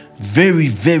very,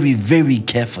 very, very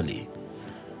carefully.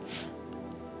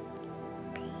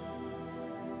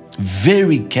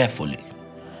 Very carefully.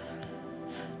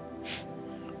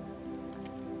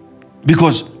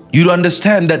 Because you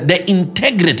understand that the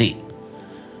integrity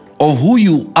of who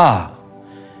you are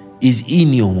is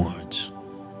in your words.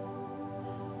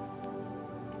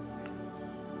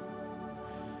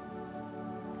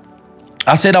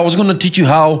 I said I was going to teach you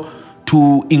how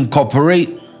to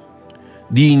incorporate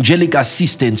the angelic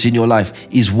assistance in your life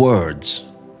is words.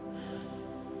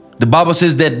 The Bible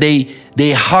says that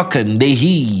they hearken, they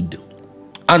heed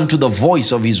unto the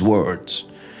voice of his words.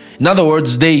 In other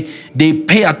words, they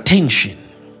pay attention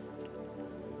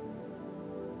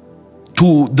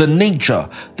to the nature,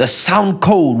 the sound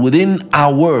code within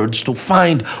our words to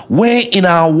find where in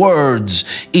our words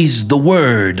is the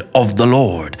word of the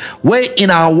Lord, where in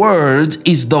our words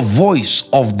is the voice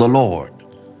of the Lord.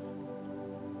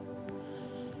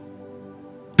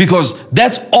 Because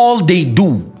that's all they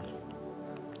do.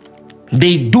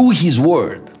 They do his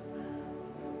word.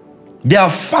 Their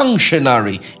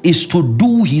functionary is to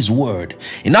do his word.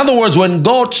 In other words, when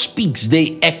God speaks,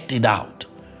 they act it out.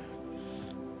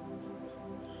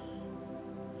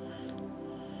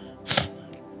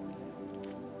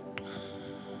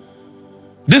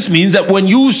 This means that when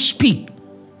you speak,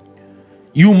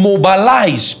 you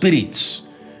mobilize spirits.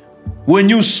 When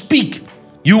you speak,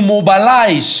 you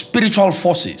mobilize spiritual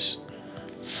forces.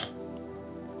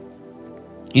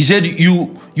 He said,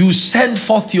 you send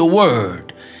forth your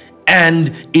word, and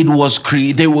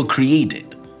they were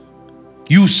created.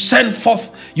 You send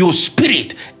forth your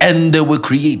spirit, and they were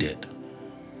created.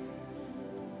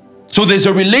 So there's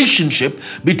a relationship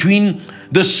between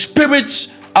the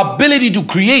spirit's ability to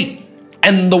create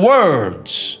and the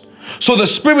words. So the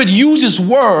spirit uses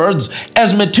words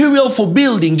as material for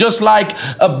building, just like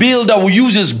a builder who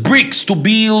uses bricks to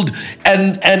build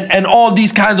and all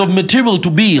these kinds of material to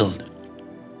build.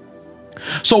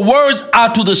 So words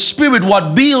are to the spirit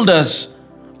what bricks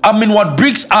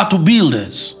are to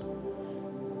builders.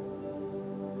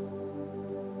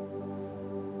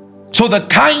 So the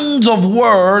kinds of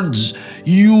words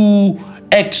you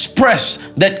express,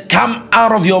 that come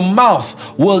out of your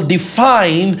mouth, will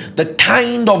define the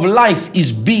kind of life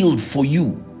is built for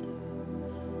you.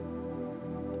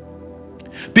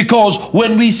 Because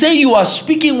when we say you are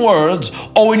speaking words,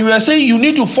 or when we are saying you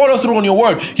need to follow through on your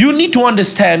word, you need to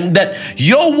understand that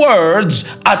your words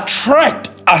attract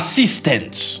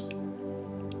assistance.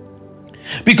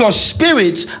 Because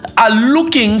spirits are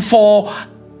looking for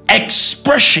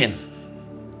expression.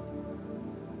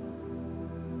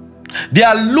 They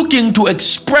are looking to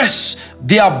express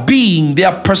their being,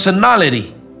 their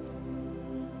personality.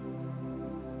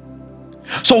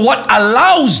 So what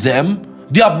allows them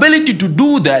the ability to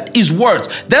do that is words.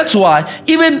 That's why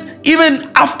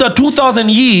even after 2,000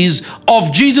 years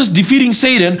of Jesus defeating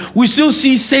Satan, we still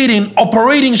see Satan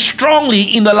operating strongly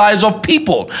in the lives of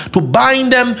people to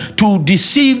bind them, to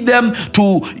deceive them,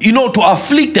 to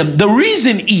afflict them. The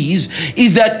reason is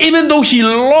that even though he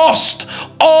lost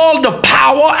all the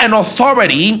power and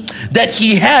authority that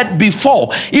he had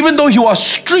before, even though he was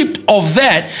stripped of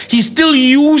that, he still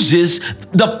uses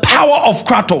the power of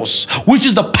Kratos, which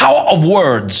is the power of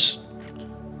words,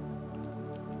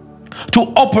 to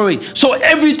operate. So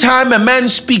every time a man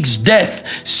speaks death,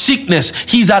 sickness,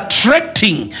 he's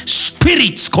attracting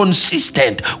spirits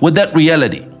consistent with that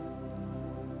reality.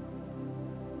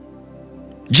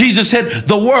 Jesus said,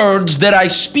 the words that I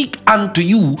speak unto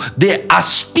you, they are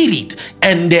spirit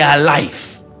and they are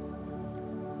life.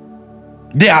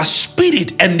 They are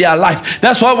spirit and they are life.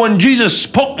 That's why when Jesus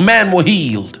spoke, men were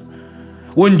healed.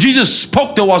 When Jesus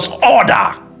spoke, there was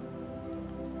order.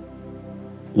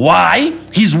 Why?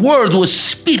 His words were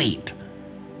spirit.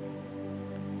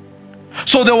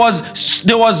 So there was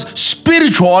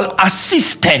spiritual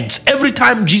assistance every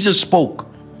time Jesus spoke.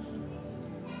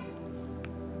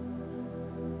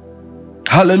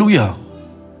 Hallelujah.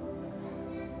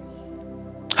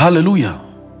 Hallelujah.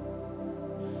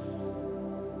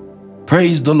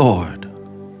 Praise the Lord.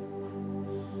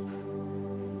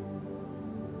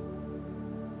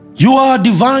 You are a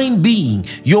divine being.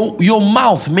 Your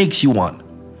mouth makes you one.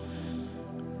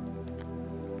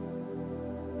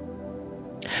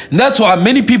 And that's why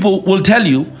many people will tell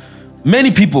you,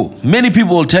 many people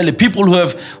will tell you, people who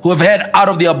have had out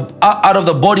of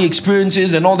the body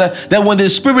experiences and all that when the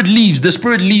spirit leaves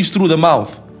through the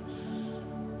mouth.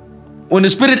 When the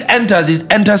spirit enters,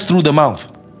 it enters through the mouth.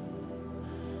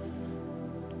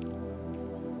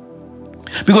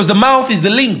 Because the mouth is the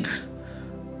link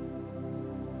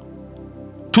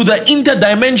to the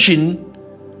interdimension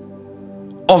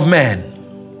of man,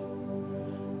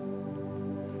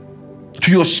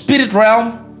 to your spirit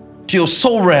realm, to your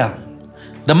soul realm.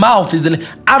 The mouth is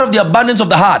out of the abundance of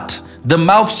the heart, the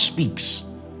mouth speaks.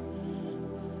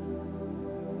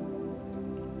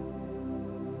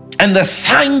 And the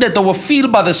sign that they were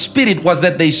filled by the Spirit was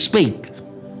that they spake.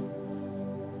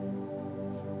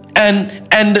 And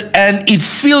it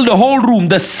filled the whole room.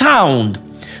 The sound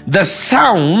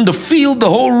filled the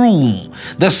whole room.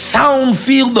 The sound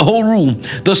filled the whole room.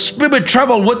 The Spirit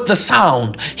traveled with the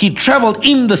sound. He traveled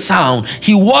in the sound.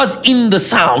 He was in the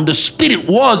sound. The Spirit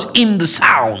was in the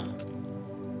sound.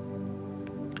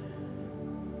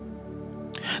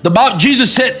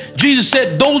 Jesus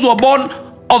said, those who are born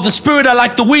of the Spirit are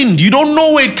like the wind. You don't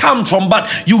know where it comes from, but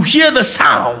you hear the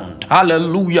sound.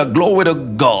 Hallelujah. Glory to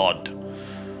God.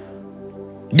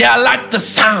 They are like the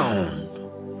sound.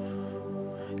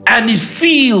 And it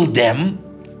filled them,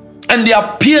 and they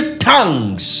appeared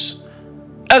tongues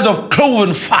as of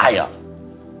cloven fire.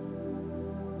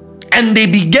 And they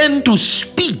began to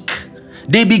speak.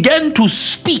 They began to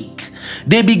speak.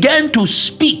 They began to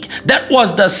speak. That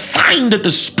was the sign that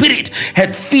the Spirit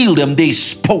had filled them. They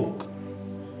spoke.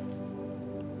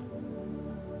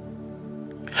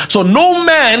 So no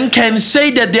man can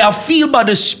say that they are filled by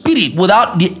the Spirit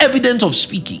without the evidence of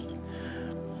speaking.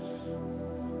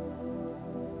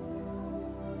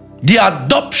 The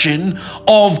adoption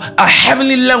of a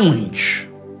heavenly language,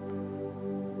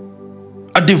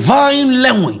 a divine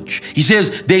language. He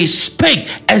says they spake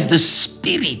as the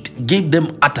Spirit gave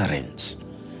them utterance.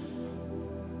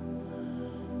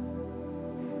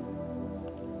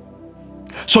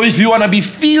 So if you want to be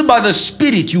filled by the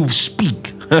Spirit, you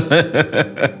speak. The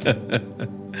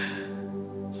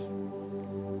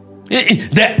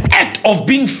act of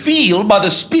being filled by the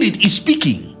Spirit is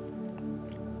speaking.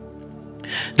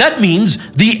 That means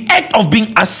the act of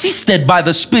being assisted by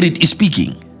the Spirit is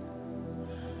speaking.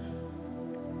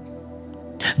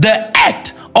 The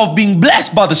act of being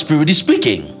blessed by the Spirit is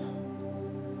speaking.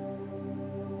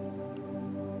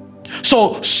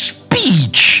 So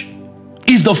speech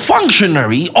is the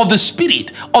functionary of the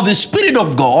Spirit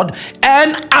of God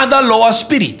and other lower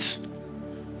spirits.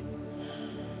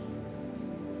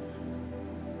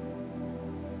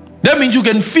 That means you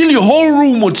can fill your whole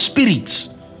room with spirits,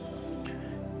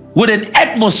 with an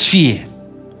atmosphere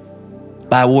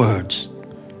by words.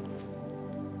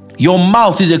 Your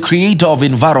mouth is a creator of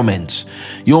environments.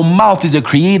 Your mouth is a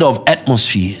creator of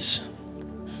atmospheres.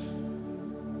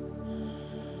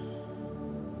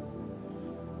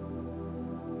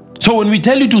 So when we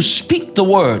tell you to speak the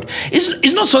word,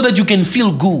 it's not so that you can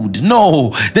feel good. No,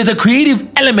 there's a creative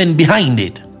element behind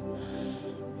it.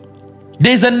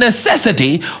 There's a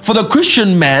necessity for the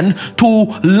Christian man to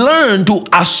learn to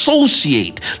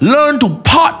associate, learn to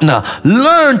partner,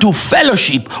 learn to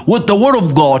fellowship with the Word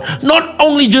of God, not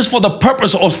only just for the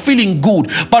purpose of feeling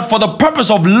good, but for the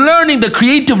purpose of learning the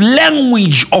creative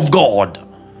language of God.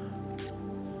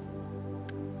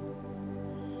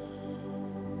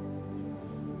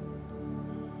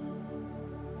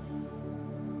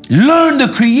 Learn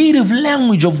the creative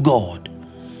language of God.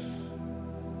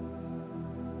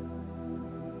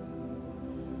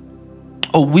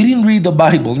 Oh, we didn't read the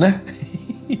Bible, nah?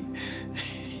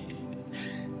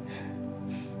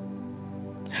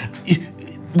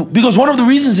 Because one of the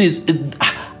reasons is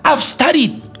I've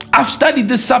studied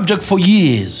this subject for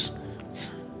years.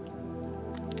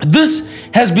 This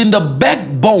has been the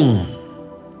backbone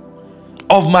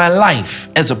of my life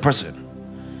as a person.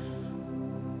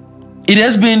 It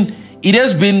has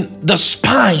been the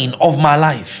spine of my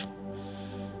life.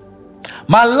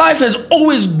 My life has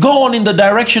always gone in the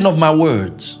direction of my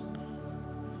words.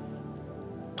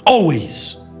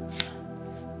 Always.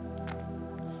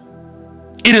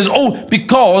 It is all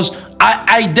because I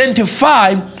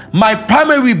identify my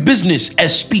primary business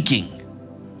as speaking.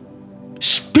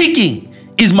 Speaking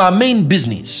is my main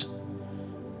business.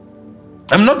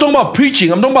 I'm not talking about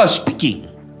preaching, I'm talking about speaking,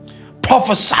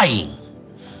 prophesying.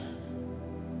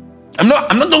 I'm not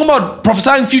talking about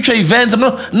prophesying future events. I'm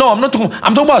talking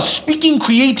about speaking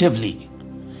creatively.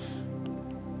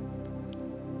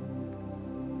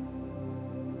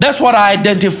 That's what I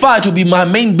identify to be my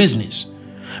main business.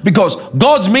 Because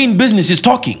God's main business is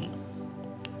talking,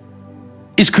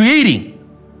 is creating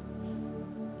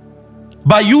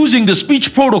by using the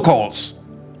speech protocols.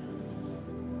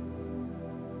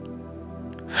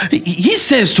 He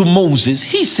says to Moses,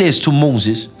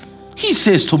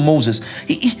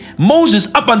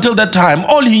 Moses, up until that time,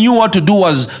 all he knew what to do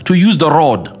was to use the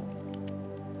rod.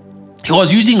 He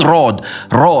was using rod,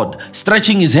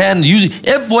 stretching his hand, using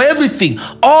for everything.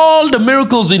 All the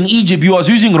miracles in Egypt, he was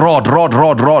using rod.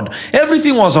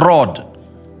 Everything was rod.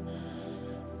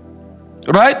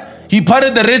 Right? He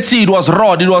parted the Red Sea, it was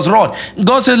rod.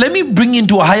 God says, let me bring you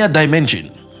into a higher dimension.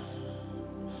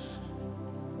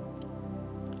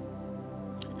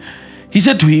 He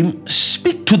said to him,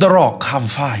 speak to the rock.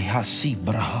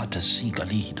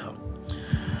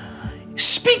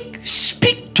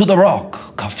 Speak to the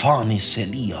rock. Kafani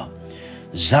Selia.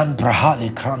 Zamprahale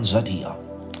Kranzadia.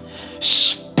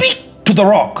 Speak to the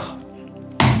rock.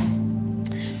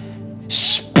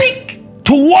 Speak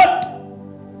to what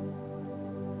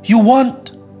you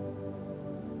want.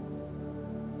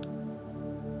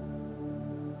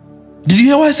 Did you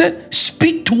hear what I said?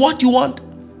 Speak to what you want.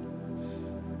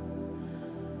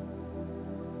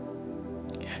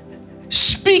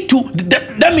 Speak to,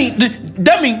 that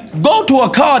means go to a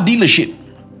car dealership.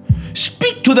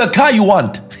 Speak to the car you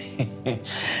want.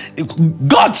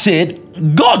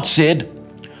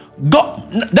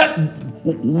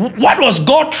 What was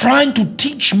God trying to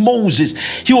teach Moses?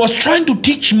 He was trying to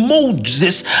teach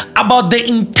Moses about the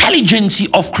intelligence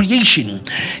of creation.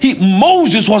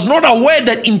 Moses was not aware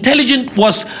that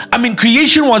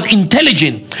creation was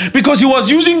intelligent, because he was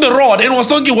using the rod and was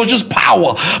thinking it was just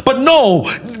power. But no,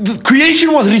 the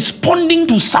creation was responding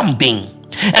to something.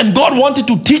 And God wanted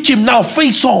to teach him now,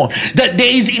 face on, that there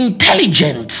is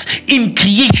intelligence in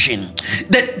creation.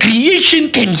 That creation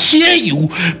can hear you,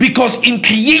 because in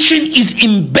creation is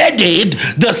embedded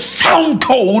the sound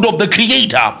code of the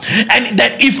Creator. And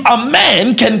that if a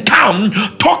man can come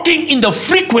talking in the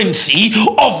frequency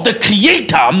of the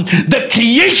Creator, the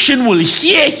creation will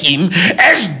hear him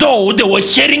as though they were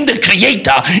hearing the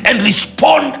Creator and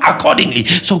respond accordingly.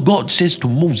 So God says to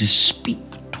Moses, speak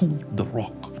to the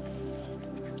rock.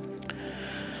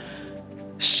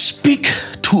 Speak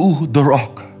to the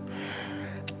rock.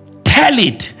 Tell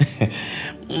it.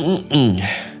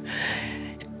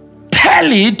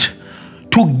 Tell it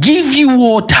to give you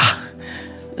water.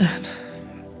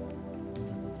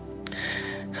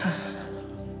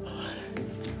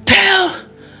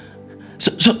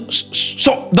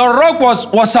 So the rock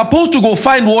was supposed to go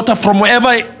find water from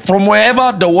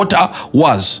wherever the water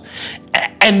was,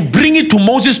 and bring it to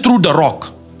Moses through the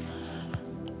rock.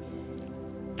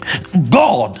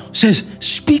 God says,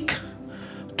 speak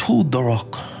to the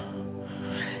rock.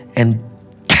 and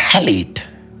tell it.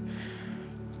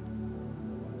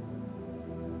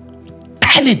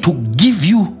 Tell it to give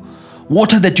you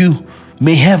water that you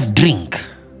may have drink.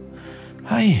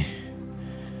 Aye.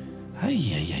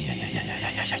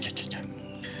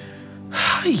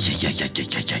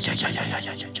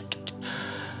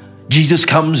 Jesus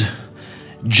comes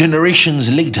generations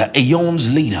later,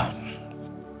 aeons later,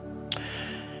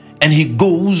 and he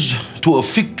goes to a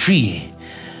fig tree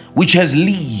which has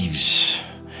leaves.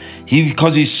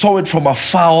 Because he saw it from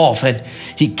afar off, and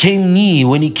he came near.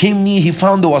 When he came near, he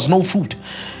found there was no fruit.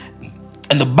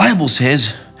 And the Bible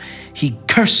says he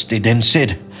cursed it and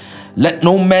said, "Let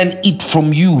no man eat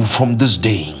from you from this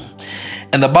day."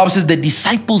 And the Bible says the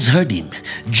disciples heard him.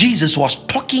 Jesus was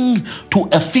talking to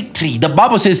a fig tree. The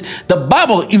Bible says,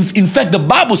 in fact, the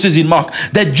Bible says in Mark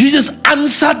that Jesus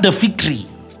answered the fig tree.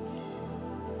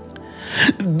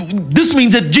 This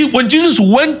means that when Jesus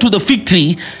went to the fig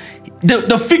tree,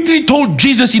 the fig tree told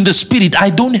Jesus in the spirit, "I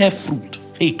don't have fruit.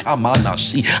 Hey, come on now,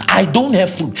 see, I don't have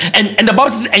fruit." And the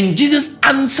Bible says, and Jesus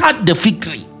answered the fig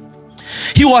tree.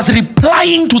 He was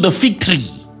replying to the fig tree.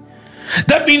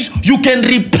 That means you can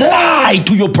reply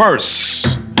to your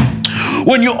purse.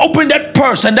 When you open that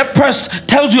purse and that purse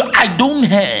tells you, "I don't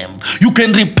have," you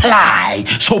can reply.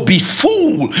 So be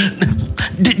full.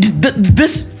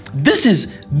 This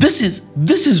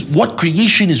is what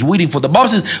creation is waiting for. The Bible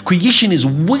says creation is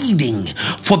waiting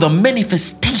for the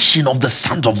manifestation of the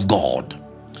sons of God.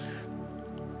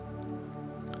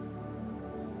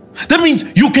 That means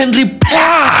you can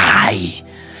reply,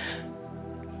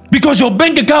 because your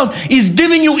bank account is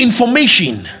giving you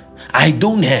information. "I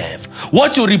don't have."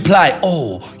 What's your reply?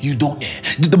 "Oh, you don't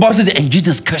have." The Bible says, and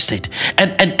Jesus cursed it.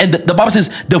 And the Bible says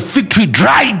the fig tree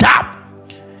dried up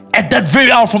at that very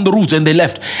hour from the roots, and they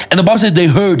left. And the Bible says they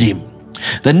heard him.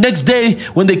 The next day,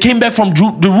 when they came back from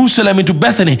Jerusalem into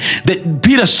Bethany,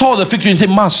 Peter saw the fig tree and said,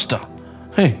 "Master,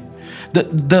 hey,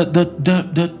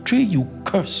 the tree you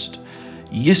cursed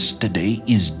yesterday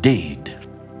is dead."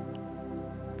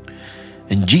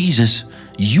 And Jesus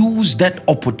used that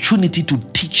opportunity to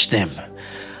teach them.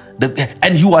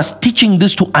 And he was teaching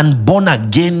this to unborn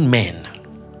again men.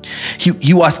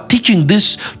 He was teaching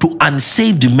this to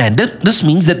unsaved men. This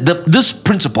means that this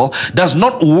principle does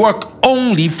not work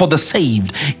only for the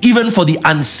saved, even for the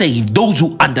unsaved, those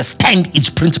who understand its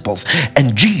principles.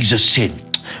 And Jesus said,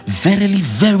 "Verily,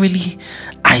 verily,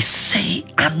 I say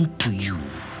unto you,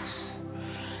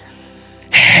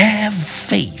 have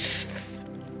faith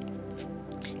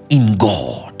in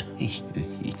God."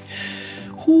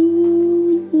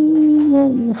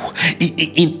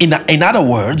 In other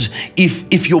words,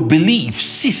 if your belief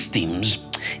systems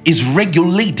is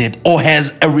regulated or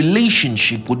has a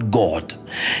relationship with God,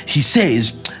 he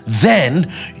says,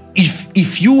 then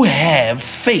if you have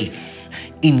faith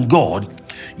in God,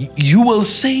 you will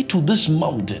say to this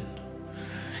mountain.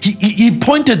 He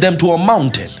pointed them to a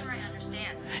mountain.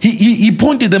 He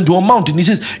pointed them to a mountain. He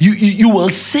says, you will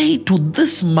say to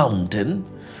this mountain,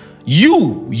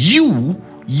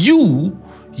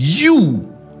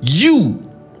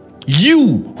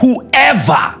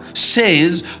 whoever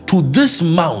says to this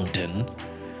mountain,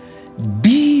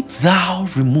 "Be thou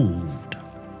removed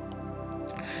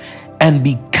and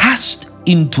be cast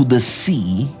into the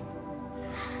sea,"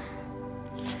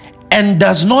 and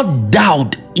does not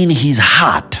doubt in his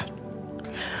heart,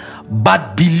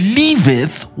 but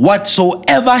believeth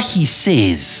whatsoever he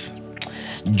says,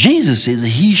 Jesus says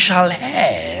he shall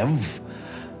have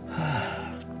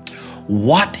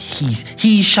what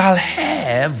he shall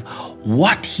have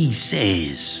what he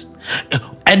says.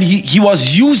 And he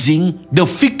was using the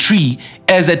fig tree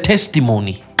as a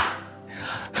testimony.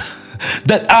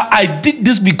 That I did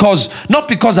this not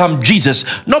because I'm Jesus,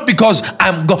 not because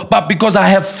I'm God, but because I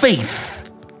have faith.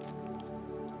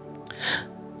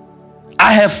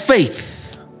 I have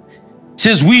faith. It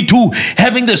says we too,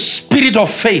 having the spirit of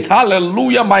faith,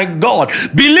 hallelujah, my God,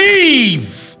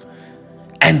 believe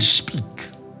and speak.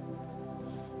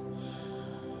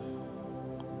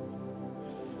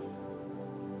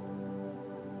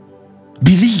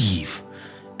 Believe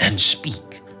and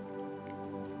speak.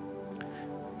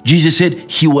 Jesus said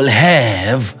he will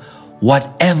have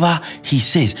whatever he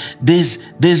says.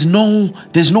 There's no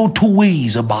two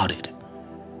ways about it.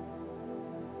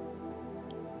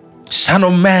 Son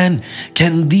of man,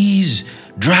 can these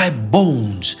dry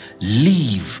bones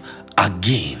live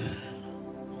again?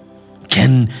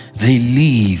 Can they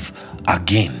live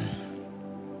again?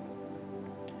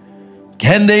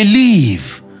 Can they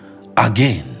live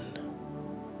again?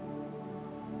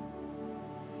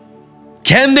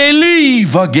 Can they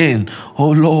live again?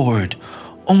 Oh Lord,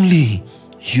 only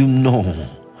you know.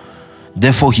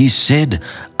 Therefore he said,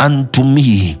 unto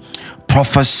me,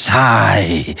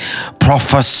 prophesy,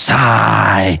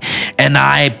 prophesy. And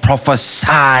I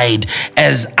prophesied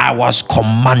as I was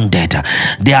commanded.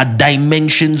 There are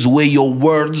dimensions where your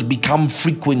words become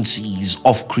frequencies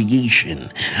of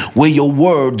creation, where your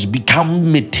words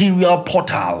become material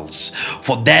portals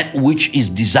for that which is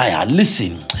desired.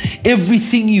 Listen,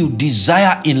 everything you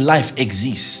desire in life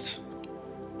exists.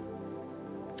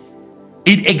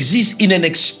 It exists in an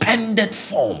expanded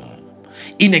form,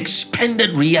 in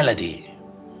expanded reality.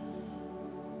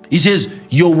 He says,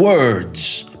 your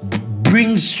words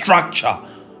brings structure,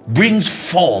 brings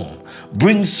form,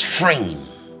 brings frame.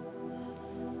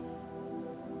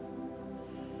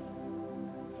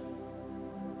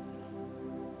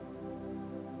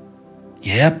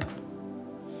 Yep.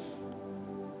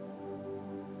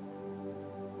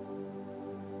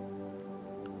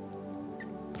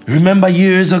 Remember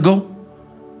years ago?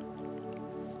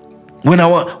 When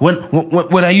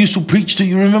I used to preach to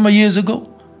you, remember years ago?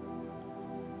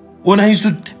 When I used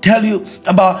to tell you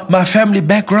about my family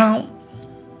background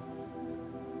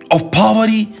of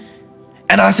poverty,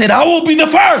 and I said, I will be the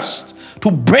first to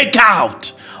break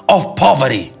out of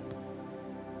poverty.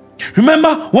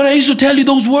 Remember when I used to tell you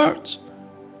those words?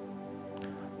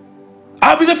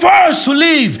 I'll be the first to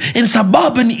live in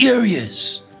suburban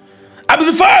areas. I'll be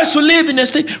the first to live in a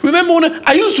state. Remember when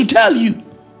I used to tell you?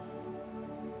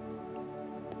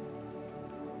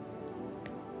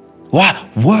 Why?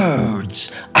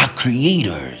 Words are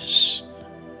creators,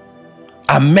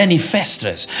 are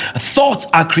manifestors. Thoughts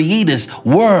are creators,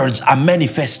 words are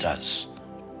manifestors.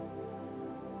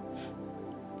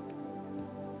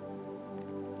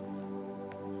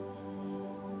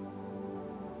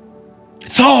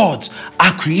 Thoughts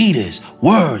are creators,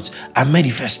 words are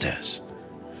manifestors.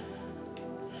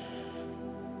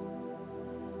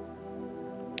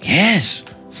 Yes.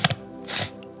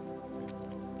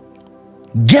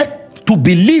 Get to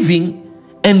believing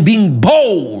and being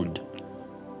bold.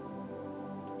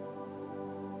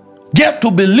 Get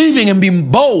to believing and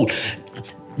being bold.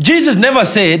 Jesus never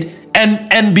said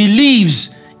and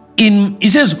believes in, he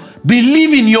says,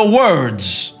 believe in your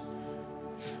words.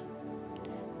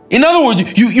 In other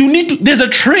words, you need to, there's a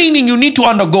training you need to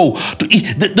undergo.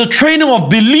 The training of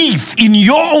belief in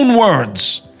your own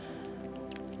words.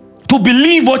 To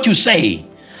believe what you say.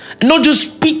 And not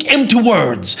just speak empty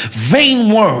words,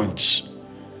 vain words.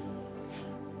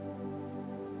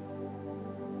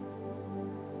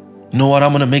 You know what?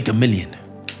 I'm going to make $1 million.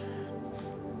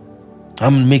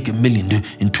 I'm going to make $1 million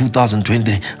in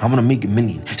 2020. I'm going to make $1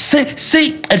 million.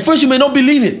 Say, at first you may not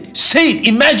believe it. Say it,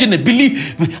 imagine it,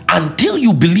 believe until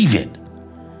you believe it.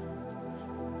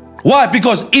 Why?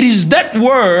 Because it is that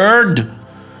word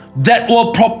that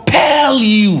will propel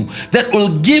you, that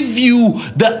will give you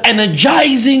the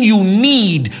energizing you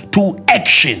need to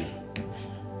action.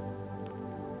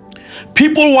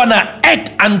 People want to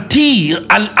act until,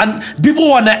 and people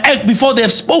want to act before they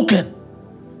have spoken.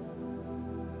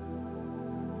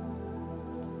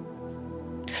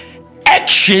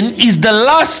 Action is the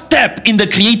last step in the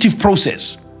creative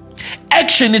process.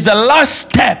 Action is the last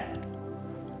step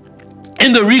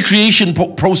in the recreation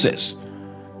process.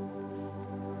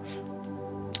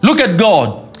 Look at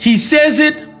God. He says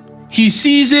it, he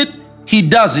sees it, he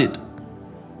does it.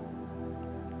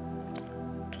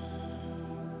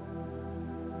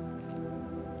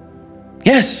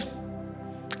 Yes.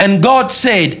 And God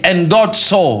said, and God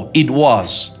saw it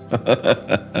was.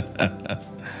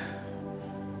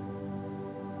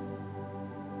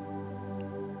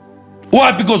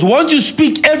 Why? Because once you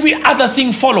speak, every other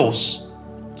thing follows.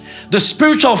 The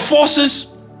spiritual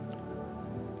forces,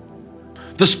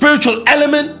 the spiritual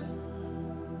element.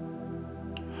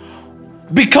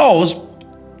 Because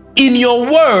in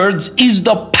your words is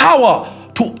the power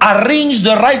to arrange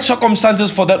the right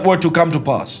circumstances for that word to come to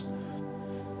pass.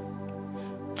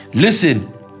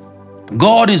 Listen,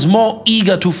 God is more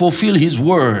eager to fulfill his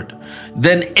word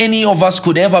than any of us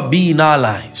could ever be in our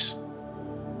lives.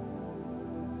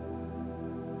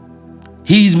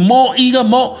 He's more eager,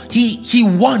 he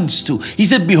wants to. He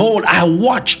said, behold, I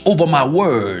watch over my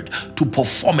word to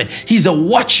perform it. He's a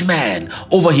watchman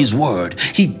over his word.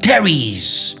 He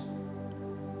tarries.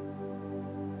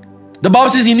 The Bible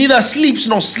says he neither sleeps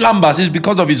nor slumbers. It's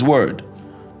because of his word.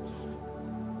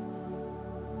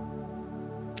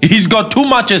 He's got too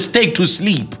much at stake to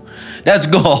sleep. That's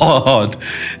God.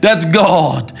 That's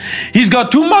God. He's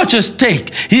got too much at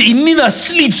stake. He neither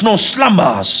sleeps nor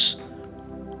slumbers.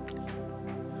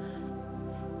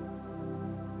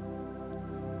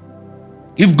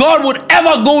 If God would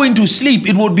ever go into sleep,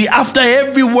 it would be after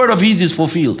every word of his is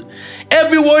fulfilled.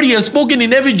 Every word he has spoken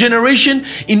in every generation,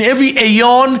 in every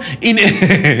aeon, in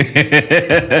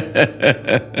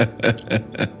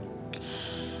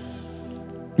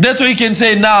that's why he can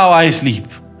say, now I sleep.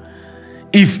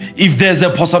 If there's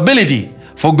a possibility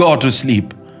for God to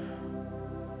sleep.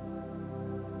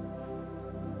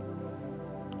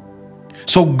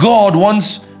 So God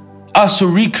wants us to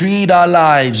recreate our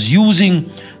lives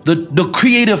using the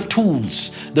creative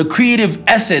tools, the creative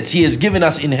assets he has given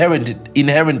us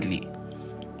inherently.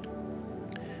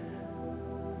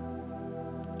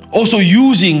 Also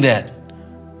using that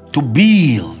to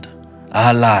build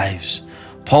our lives.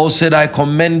 Paul said, I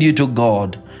commend you to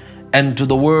God and to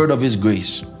the word of his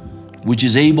grace, which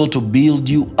is able to build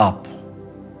you up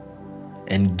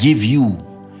and give you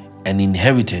an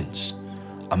inheritance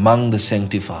among the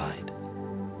sanctified.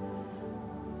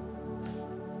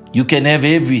 You can have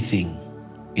everything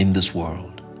in this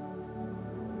world.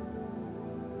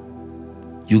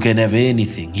 You can have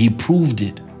anything. He proved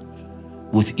it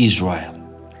with Israel.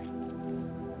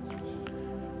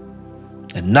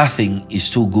 And nothing is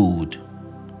too good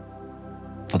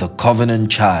for the covenant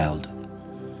child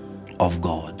of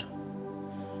God.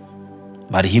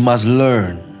 But he must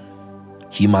learn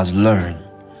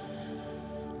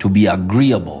to be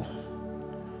agreeable.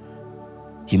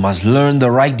 He must learn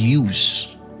the right use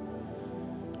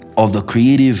of the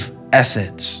creative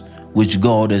assets which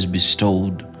God has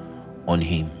bestowed on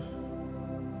him.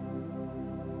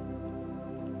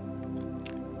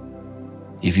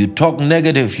 If you talk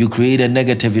negative, you create a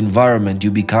negative environment, you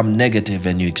become negative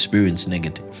and you experience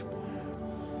negative.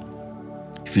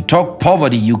 If you talk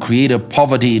poverty, you create a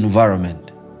poverty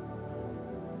environment.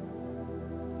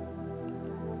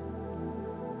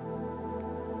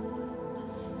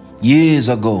 Years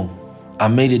ago, I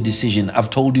made a decision. I've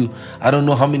told you, I don't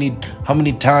know how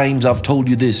many times I've told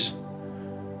you this.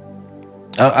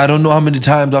 I don't know how many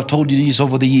times I've told you this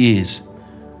over the years.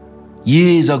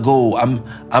 Years ago,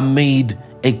 I made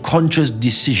a conscious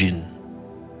decision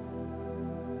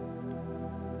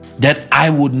that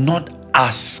I would not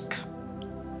ask.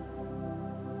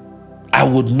 I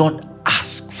would not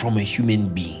ask from a human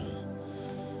being.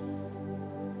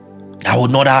 I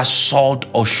would not ask salt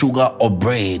or sugar or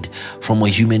bread from a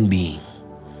human being.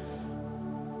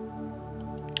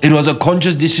 It was a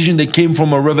conscious decision that came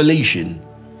from a revelation.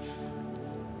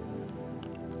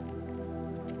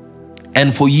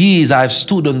 And for years, I've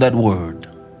stood on that word.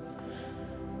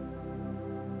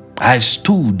 I've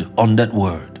stood on that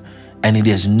word, and it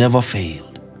has never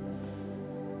failed.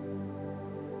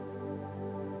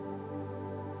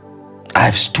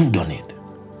 I've stood on it.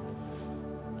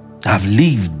 I've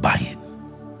lived by it.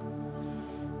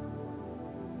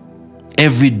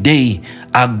 Every day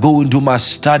I go into my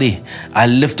study, I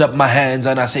lift up my hands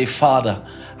and I say, Father,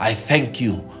 I thank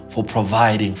you for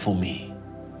providing for me.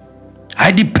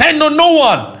 I depend on no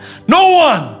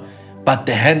one but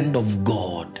the hand of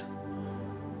God.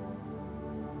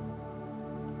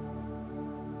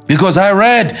 Because I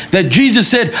read that Jesus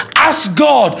said, ask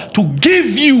God to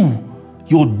give you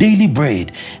your daily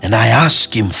bread. And I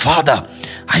ask him, Father,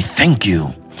 I thank you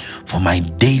for my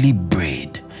daily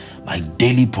bread, my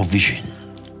daily provision.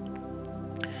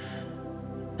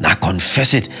 And I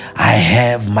confess it, I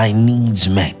have my needs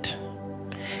met.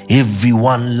 Every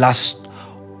last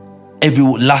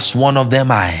one of them,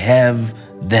 I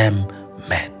have them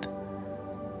met.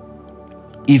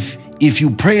 If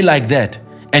you pray like that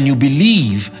and you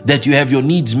believe that you have your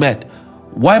needs met,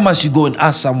 why must you go and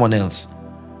ask someone else?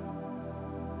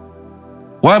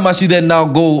 Why must you then now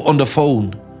go on the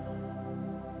phone?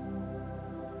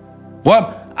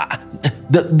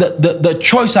 The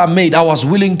choice I made, I was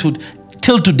willing to,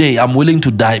 till today, I'm willing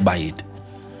to die by it.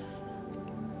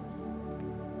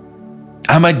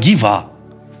 I'm a giver.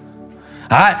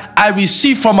 I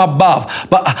receive from above,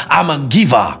 but I'm a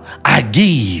giver. I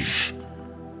give.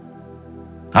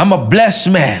 I'm a blessed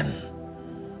man.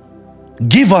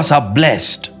 Givers are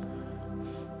blessed.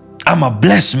 I'm a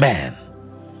blessed man.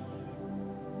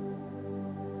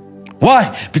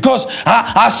 Why? Because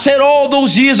I said all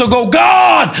those years ago,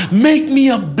 God, make me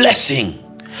a blessing.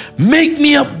 Make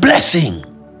me a blessing.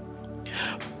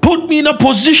 Put me in a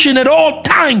position at all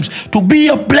times to be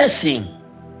a blessing.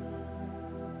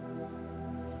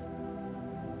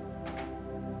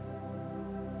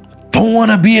 Don't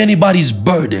want to be anybody's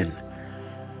burden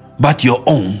but your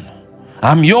own.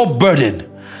 I'm your burden.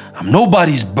 I'm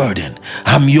nobody's burden.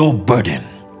 I'm your burden.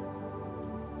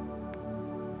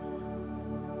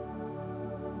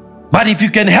 But if you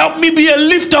can help me be a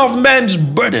lifter of man's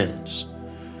burdens.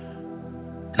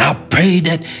 And I prayed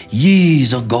that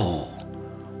years ago.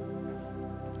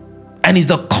 And it's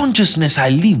the consciousness I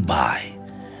live by.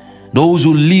 Those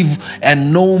who live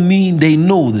and know me, they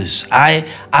know this. I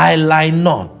lie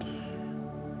not.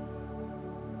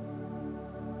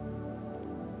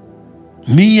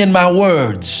 Me and my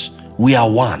words, we are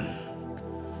one.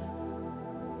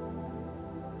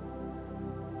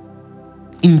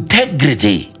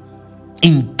 Integrity.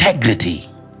 Integrity.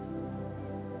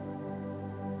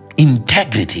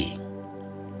 Integrity.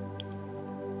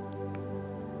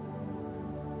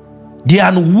 The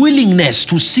unwillingness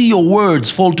to see your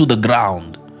words fall to the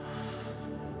ground.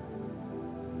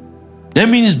 That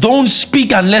means don't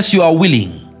speak unless you are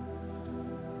willing.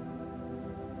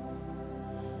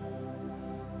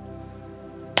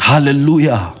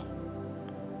 Hallelujah.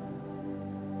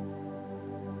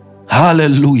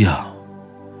 Hallelujah.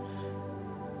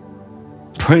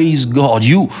 Praise God.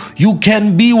 You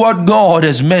can be what God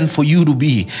has meant for you to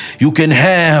be. You can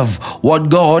have what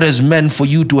God has meant for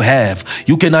you to have.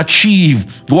 You can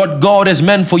achieve what God has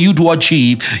meant for you to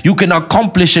achieve. You can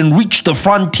accomplish and reach the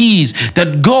frontiers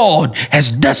that God has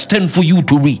destined for you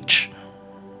to reach.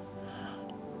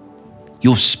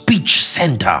 Your speech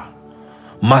center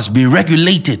must be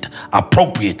regulated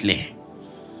appropriately.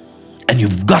 And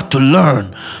you've got to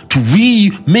learn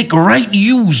to make right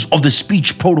use of the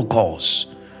speech protocols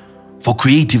for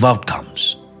creative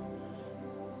outcomes.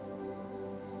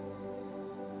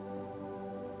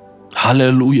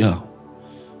 Hallelujah.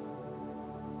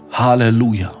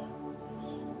 Hallelujah.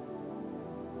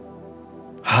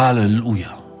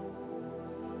 Hallelujah.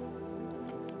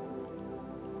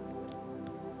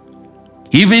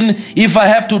 Even if I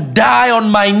have to die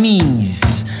on my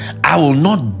knees, I will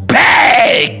not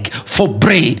beg for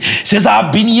bread. It says,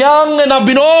 I've been young and I've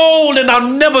been old and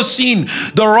I've never seen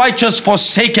the righteous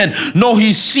forsaken, nor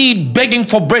his seed begging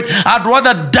for bread. I'd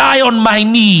rather die on my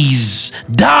knees.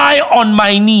 Die on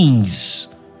my knees.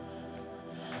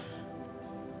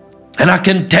 And I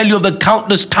can tell you the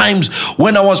countless times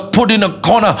when I was put in a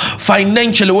corner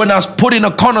financially, when I was put in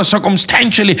a corner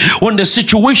circumstantially, when the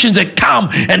situations had come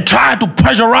and tried to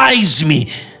pressurize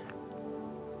me.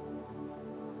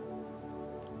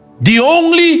 The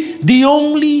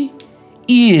only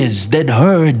ears that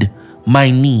heard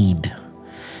my need,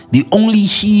 the only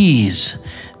ears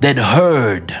that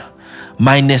heard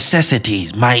my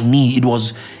necessities, my need, it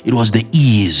was the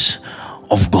ears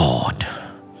of God.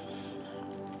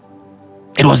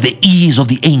 It was the ears of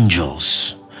the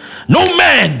angels. No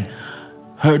man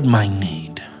heard my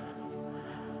need.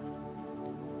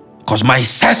 Because my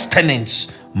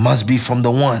sustenance must be from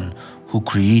the one who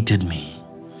created me.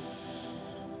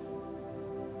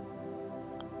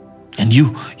 And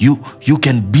you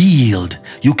can build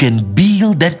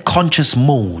that conscious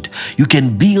mode. You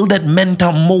can build that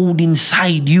mental mode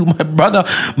inside you, my brother,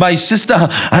 my sister,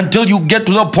 until you get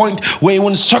to the point where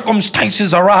when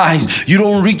circumstances arise, you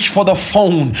don't reach for the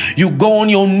phone. You go on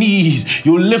your knees,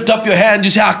 you lift up your hand, you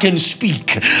say, I can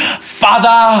speak. Father,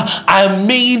 I am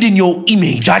made in your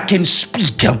image. I can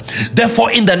speak. Therefore,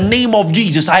 in the name of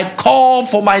Jesus, I call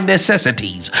for my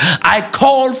necessities. I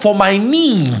call for my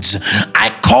needs. I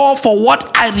call for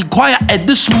what I require at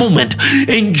this moment.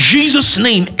 In Jesus'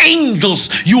 name,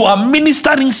 angels, you are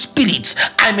ministering spirits.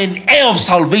 I'm an heir of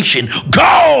salvation.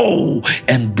 Go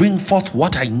and bring forth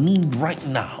what I need right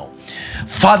now.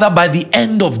 Father, by the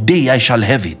end of day, I shall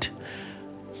have it.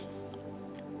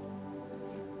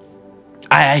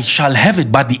 I shall have it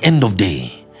by the end of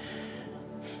day.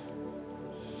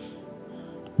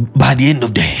 By the end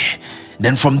of day.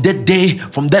 Then from that day,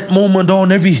 from that moment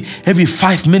on, every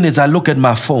 5 minutes, I look at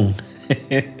my phone.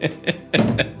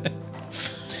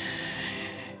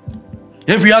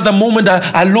 Every other moment,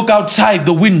 I look outside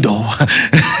the window.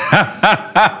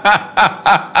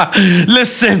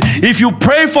 Listen, if you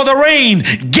pray for the rain,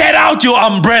 get out your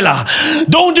umbrella.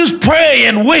 Don't just pray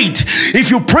and wait.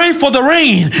 If you pray for the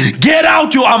rain, get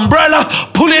out your umbrella,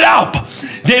 pull it up.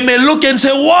 They may look and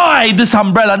say, why this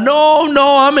umbrella? No,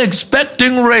 I'm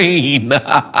expecting rain.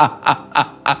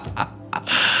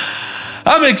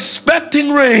 I'm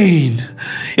expecting rain.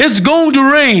 It's going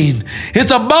to rain. It's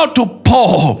about to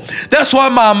pour. That's why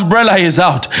my umbrella is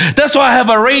out. That's why I have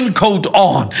a raincoat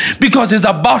on, because it's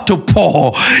about to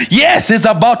pour. Yes, it's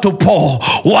about to pour.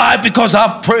 Why? Because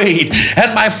I've prayed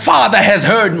and my Father has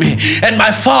heard me and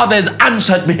my Father has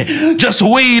answered me. Just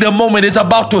wait a moment. It's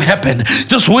about to happen.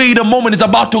 Just wait a moment. It's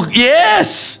about to.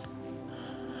 Yes.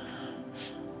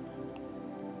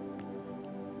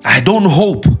 I don't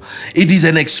hope it is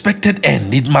an expected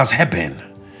end. It must happen.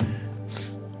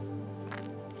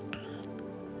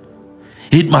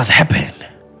 It must happen.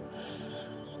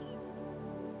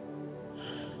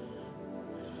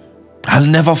 I'll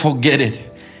never forget it.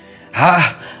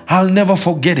 I'll never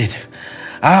forget it.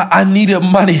 I needed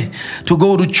money to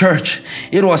go to church.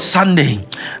 It was Sunday.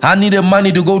 I needed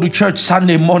money to go to church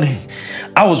Sunday morning.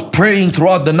 I was praying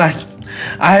throughout the night.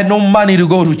 I had no money to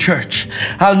go to church.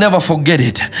 I'll never forget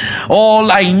it.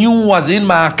 All I knew was in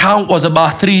my account was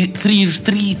about three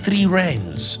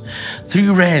rands. 3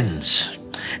 rands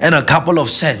and a couple of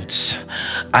cents.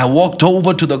 I walked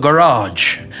over to the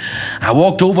garage. I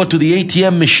walked over to the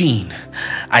ATM machine.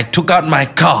 I took out my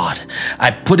card.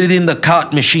 I put it in the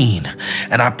card machine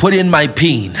and I put in my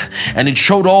PIN and it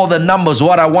showed all the numbers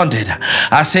what I wanted.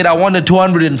 I said I wanted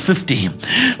 250.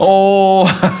 Oh,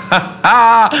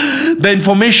 the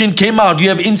information came out. You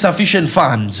have insufficient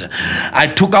funds. I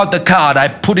took out the card. I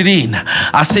put it in.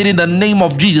 I said, in the name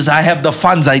of Jesus, I have the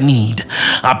funds I need.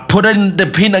 I put in the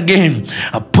PIN again.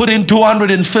 I put in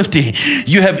 250.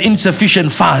 You have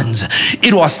insufficient funds.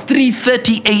 It was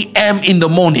 3:30 a.m. in the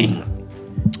morning.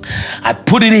 I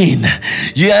put it in.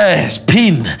 Yes,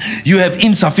 PIN, you have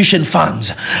insufficient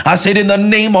funds. I said, in the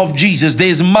name of Jesus,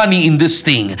 there's money in this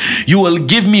thing. You will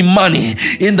give me money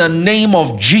in the name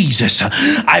of Jesus.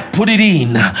 I put it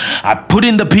in. I put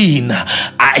in the PIN.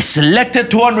 I selected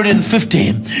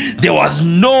 250. There was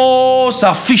no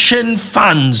sufficient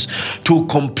funds to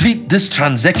complete this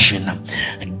transaction.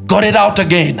 Got it out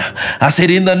again. I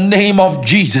said, in the name of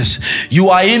Jesus, you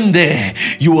are in there.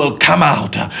 You will come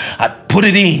out. I put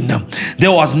it in.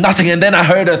 There was nothing. And then I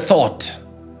heard a thought.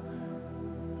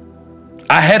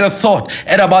 I had a thought.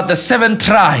 At about the 7th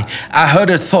try, I heard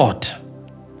a thought.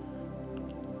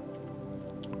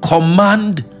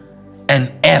 Command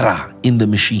an error in the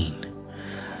machine.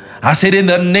 I said, in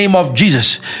the name of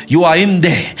Jesus, you are in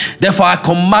there. Therefore, I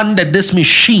commanded this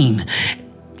machine,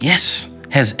 yes,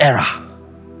 has error.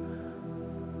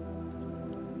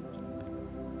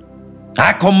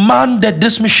 I command that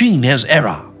this machine has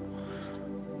error.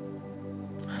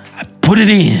 I put it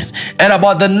in. At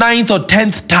about the 9th or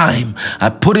 10th time, I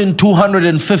put in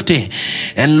 250.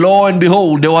 And lo and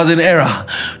behold, there was an error.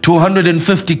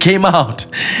 250 came out.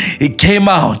 It came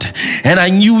out. And I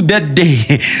knew that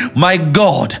day, my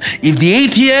God, if the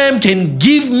ATM can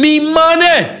give me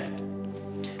money,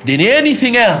 then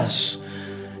anything else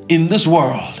in this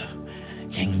world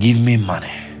can give me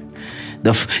money.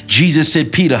 Jesus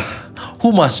said, Peter,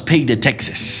 who must pay the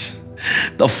taxes?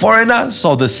 The foreigners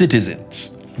or the citizens?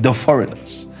 The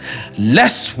foreigners.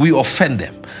 Lest we offend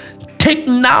them. Take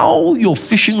now your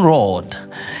fishing rod,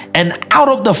 and out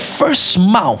of the first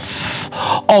mouth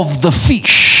of the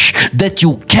fish that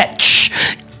you catch,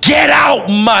 get out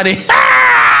money.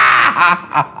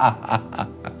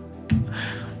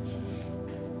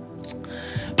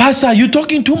 Pastor, you're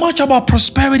talking too much about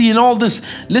prosperity and all this.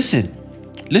 Listen.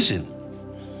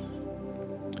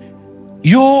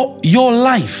 Your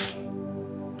life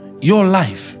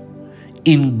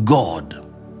in God,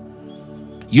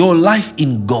 your life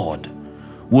in God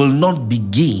will not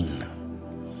begin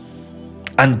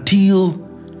until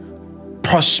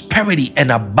prosperity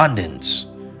and abundance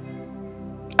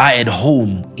are at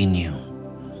home in you.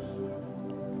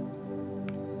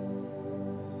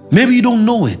 Maybe you don't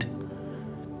know it.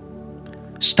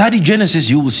 Study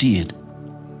Genesis, you will see it.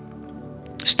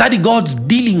 Study God's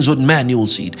dealings with man, you will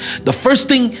see it. The first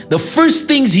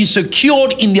things he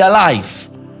secured in their life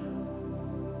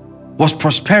was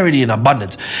prosperity and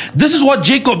abundance. This is what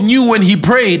Jacob knew when he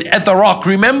prayed at the rock.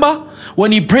 Remember?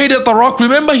 When he prayed at the rock,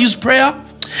 remember his prayer?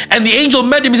 And the angel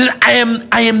met him. He said, I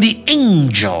am the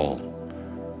angel.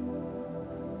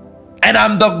 And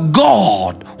I'm the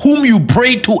God whom you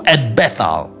prayed to at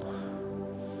Bethel.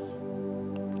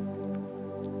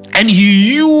 And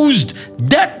he used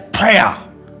that prayer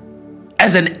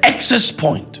as an access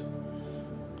point,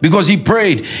 because he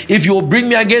prayed, if you will bring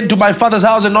me again to my father's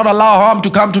house and not allow harm to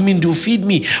come to me and to feed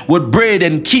me with bread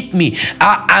and keep me,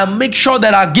 I'll make sure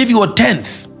that I'll give you a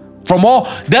tenth from all.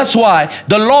 That's why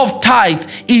the law of tithe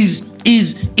is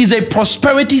a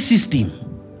prosperity system.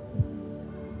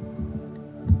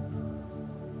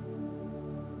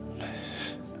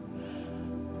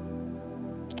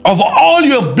 Of all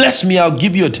you have blessed me, I'll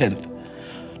give you a tenth.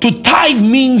 To tithe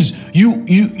means you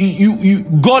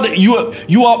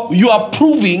are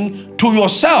proving to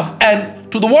yourself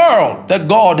and to the world that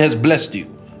God has blessed you.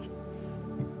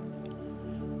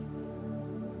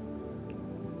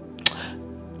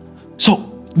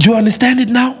 So, do you understand it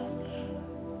now?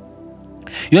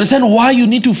 You understand why you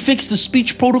need to fix the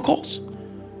speech protocols?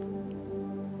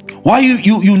 Why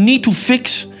you need to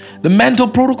fix the mental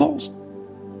protocols?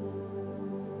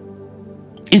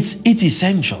 It's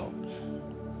essential.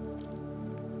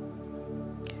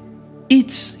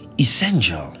 It's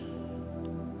essential.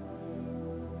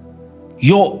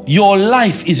 Your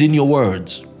life is in your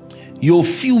words. Your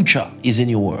future is in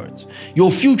your words.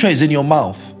 Your future is in your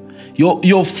mouth.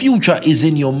 Your future is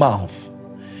in your mouth.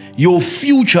 Your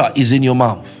future is in your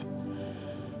mouth.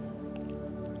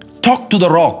 Talk to the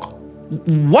rock.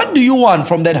 What do you want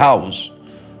from that house?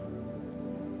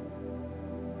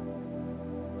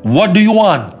 What do you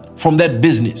want from that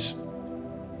business?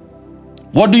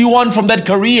 What do you want from that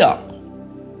career?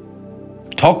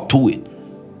 Talk to it.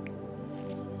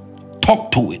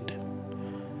 Talk to it.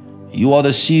 You are the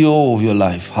CEO of your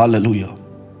life. Hallelujah.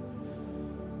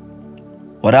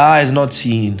 What eye has not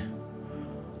seen,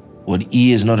 what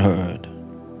ear has not heard,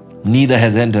 neither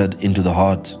has entered into the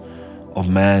heart of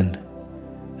man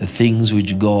the things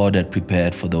which God had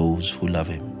prepared for those who love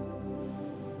him.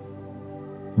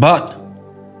 But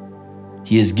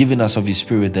he has given us of his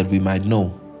Spirit that we might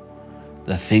know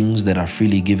the things that are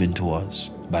freely given to us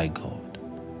by God.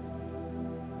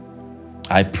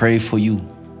 I pray for you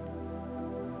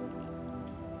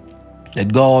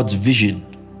that God's vision,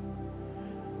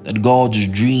 that God's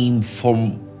dream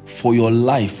for your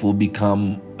life will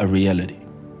become a reality.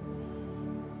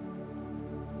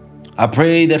 I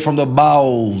pray that from the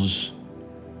bowels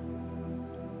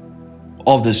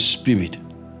of the Spirit,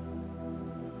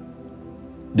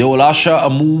 they will usher a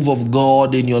move of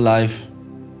God in your life.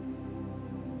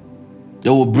 They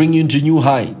will bring you into new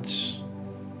heights,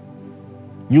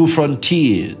 new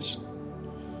frontiers,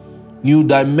 new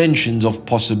dimensions of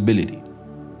possibility.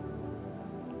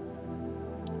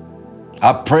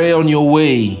 I pray on your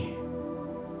way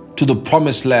to the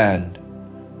promised land.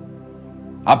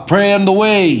 I pray on the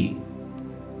way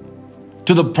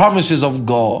to the promises of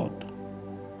God,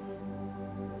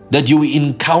 that you will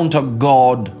encounter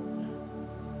God,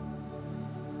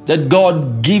 that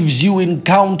God gives you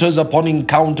encounters upon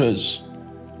encounters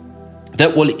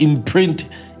that will imprint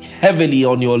heavily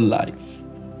on your life.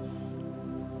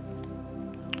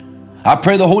 I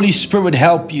pray the Holy Spirit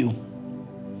help you.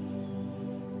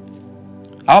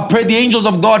 I pray the angels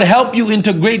of God help you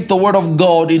integrate the Word of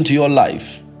God into your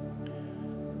life.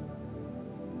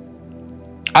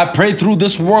 I pray through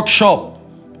this workshop,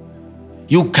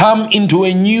 you come into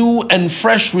a new and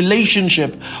fresh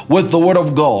relationship with the Word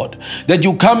of God, that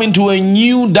you come into a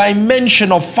new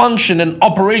dimension of function and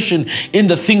operation in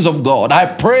the things of God. I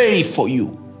pray for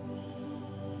you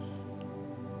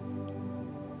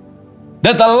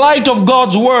that the light of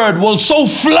God's Word will so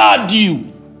flood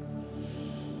you,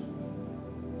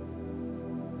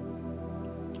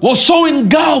 will so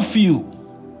engulf you,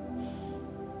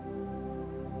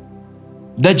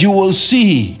 that you will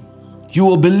see, you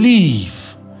will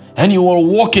believe, and you will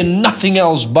walk in nothing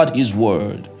else but His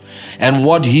Word and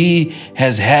what He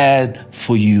has had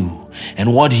for you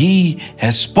and what He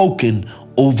has spoken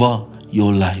over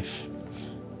your life.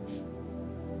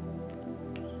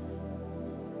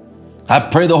 I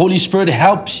pray the Holy Spirit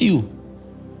helps you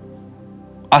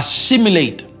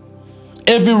assimilate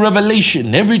every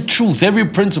revelation, every truth, every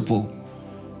principle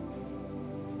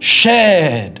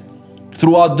shared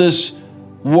throughout this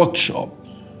workshop.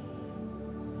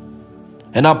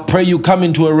 And I pray you come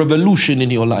into a revolution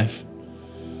in your life.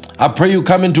 I pray you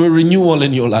come into a renewal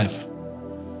in your life.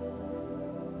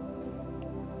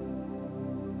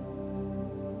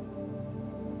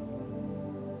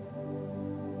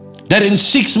 That in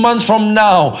 6 months from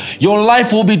now, your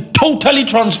life will be totally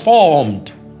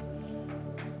transformed.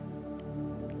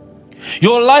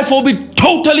 Your life will be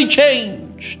totally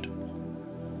changed.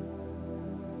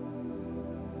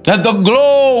 That the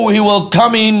glory will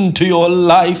come into your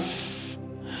life.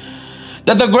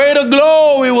 That the greater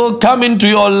glory will come into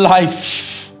your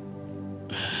life.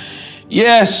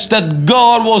 Yes, that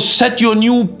God will set you on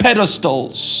new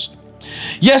pedestals.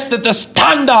 Yes, that the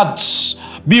standards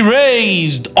be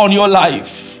raised on your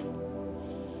life.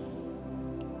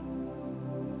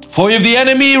 For if the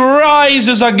enemy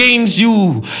rises against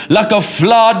you like a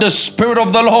flood, the Spirit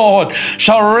of the Lord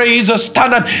shall raise a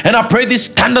standard. And I pray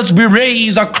these standards be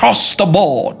raised across the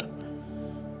board.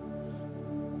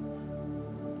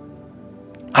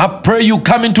 I pray you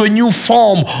come into a new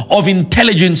form of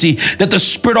intelligence, that the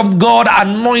Spirit of God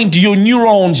anoint your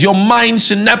neurons, your mind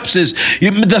synapses,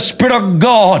 the Spirit of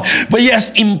God, but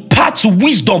yes, imparts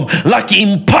wisdom like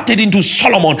He imparted into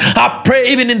Solomon. I pray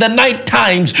even in the night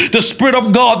times, the Spirit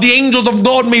of God, the angels of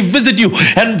God may visit you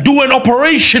and do an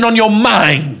operation on your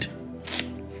mind.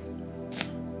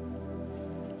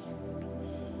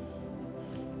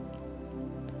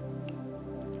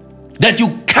 That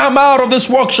you come out of this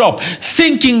workshop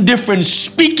thinking different,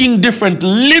 speaking different,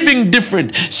 living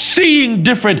different, seeing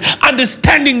different,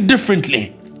 understanding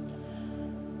differently.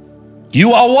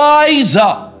 You are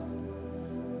wiser.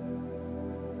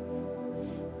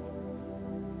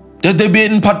 That there be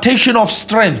an impartation of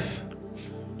strength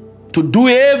to do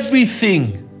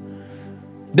everything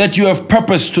that you have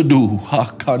purposed to do.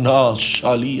 Hakana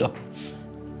Shalia.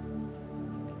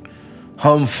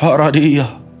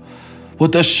 Hamfaradia.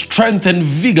 With the strength and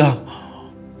vigor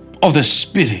of the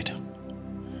Spirit.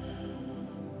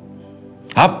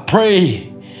 I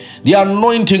pray the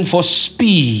anointing for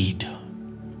speed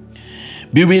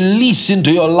be released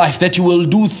into your life, that you will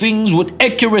do things with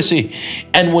accuracy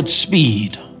and with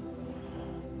speed.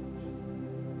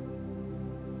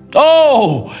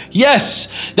 Oh, yes,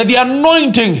 that the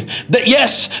anointing,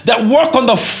 that work on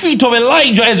the feet of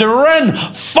Elijah as it ran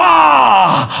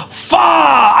far,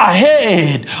 far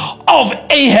ahead of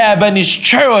Ahab and his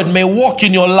chariot may walk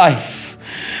in your life.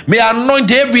 May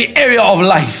anoint every area of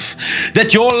life,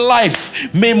 that your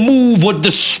life may move with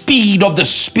the speed of the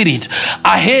Spirit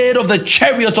ahead of the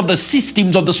chariots of the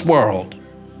systems of this world.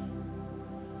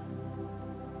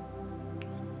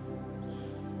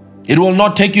 It will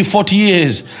not take you 40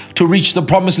 years to reach the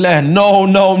promised land. No,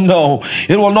 no, no.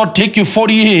 It will not take you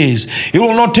 40 years. It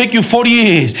will not take you 40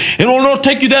 years. It will not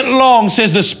take you that long,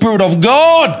 says the Spirit of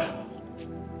God,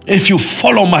 if you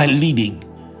follow my leading.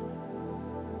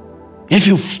 If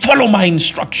you follow my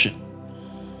instruction.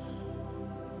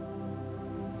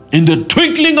 In the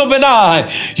twinkling of an eye,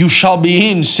 you shall be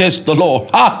in, says the Lord.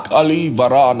 Hakali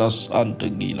varana santa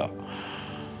gila.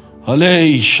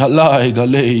 Alei shalai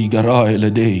galei garai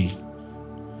ledei.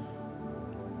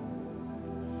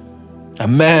 A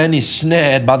man is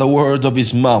snared by the words of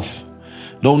his mouth.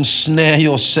 Don't snare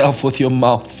yourself with your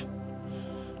mouth.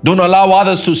 Don't allow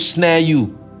others to snare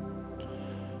you.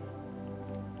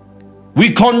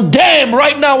 We condemn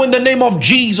right now in the name of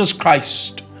Jesus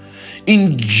Christ,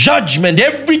 in judgment,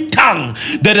 every tongue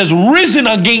that has risen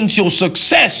against your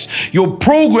success, your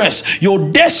progress,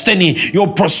 your destiny,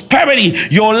 your prosperity,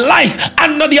 your life.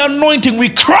 Under the anointing, we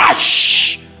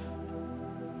crush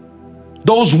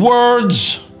those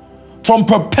words from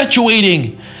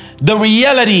perpetuating the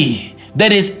reality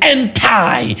that is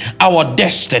anti our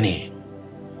destiny.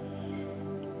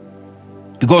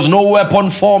 Because no weapon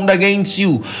formed against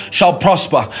you shall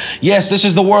prosper. Yes, this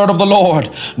is the word of the Lord.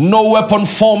 No weapon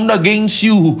formed against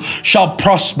you shall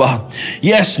prosper.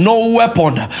 Yes, no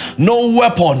weapon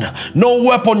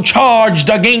charged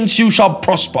against you shall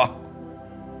prosper.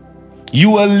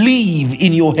 You will live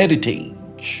in your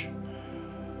heritage.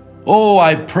 Oh,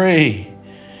 I pray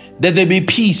that there be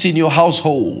peace in your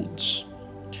households.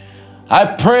 I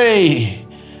pray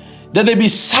that there be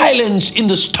silence in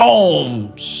the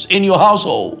storms in your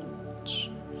households.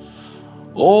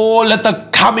 Oh, let the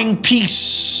coming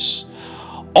peace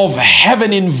of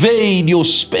heaven invade your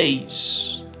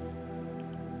space.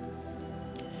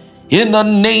 In the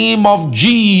name of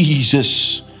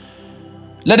Jesus,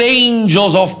 let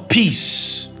angels of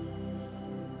peace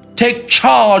take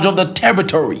charge of the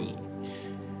territory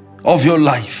of your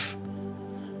life.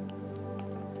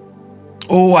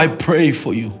 Oh, I pray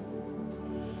for you.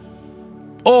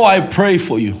 Oh, I pray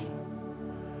for you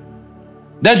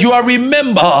that you are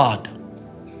remembered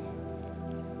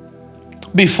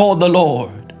before the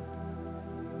Lord.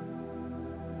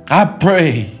 I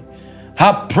pray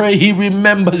He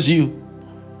remembers you.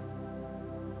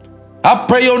 I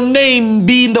pray your name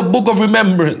be in the book of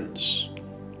remembrance.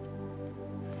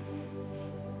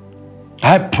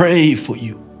 I pray for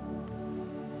you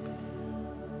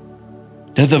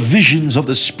that the visions of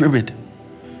the Spirit,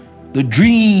 the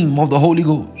dream of the Holy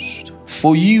Ghost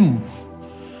for you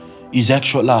is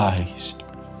actualized.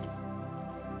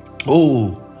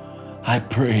 Oh, I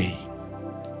pray.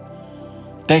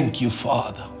 Thank you,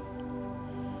 Father.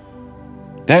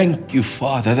 Thank you,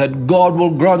 Father, that God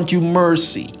will grant you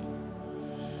mercy.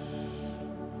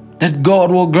 That God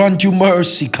will grant you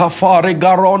mercy. Kafare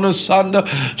garona sanda.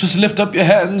 Just lift up your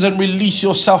hands and release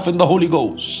yourself in the Holy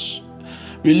Ghost.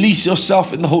 Release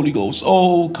yourself in the Holy Ghost.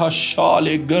 Oh,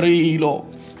 Kashale Garilo.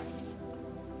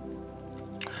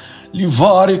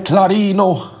 Livari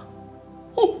Clarino.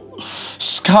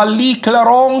 Scali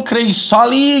Claron Cre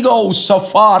Saligo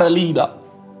Safara Lida.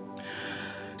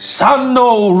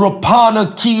 Sando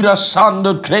Rapana Kira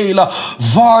Sanda Krela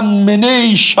Van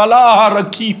Mene Shalara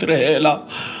Kitrela.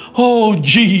 Oh,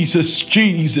 Jesus,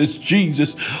 Jesus,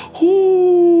 Jesus.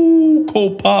 Ooh,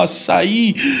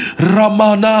 Kopasai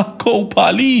Ramana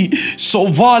Kopali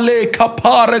Sovale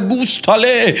Kapare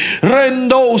Gustale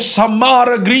Rendo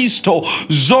Samara Gristo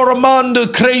Zoramanda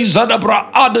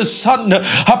Krezadabra Adesanda.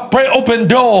 I pray open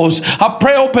doors. I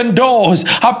pray open doors.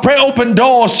 I pray open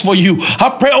doors for you.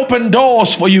 I pray open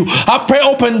doors for you. I pray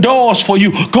open doors for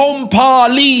you.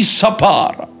 Kompali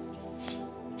Sapara.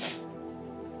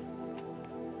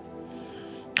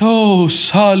 Oh,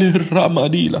 Sali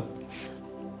Ramadila.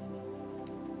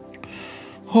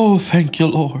 Oh, thank you,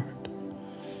 Lord.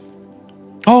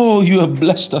 Oh, you have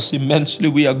blessed us immensely.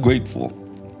 We are grateful.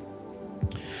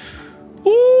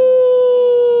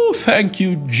 Oh, thank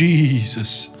you,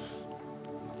 Jesus.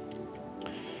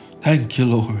 Thank you,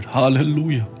 Lord.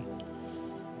 Hallelujah.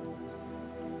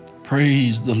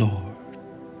 Praise the Lord.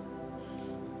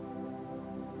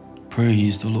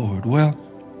 Praise the Lord. Well,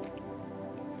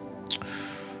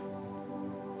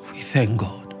 we thank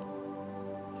God.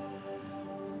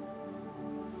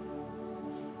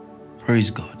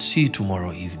 Praise God. See you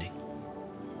tomorrow evening.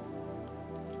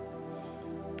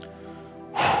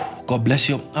 God bless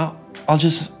you. I'll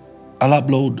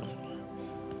upload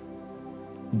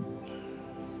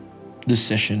this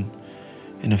session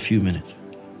in a few minutes,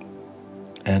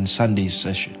 and Sunday's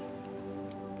session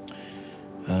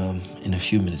in a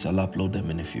few minutes. I'll upload them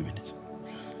in a few minutes.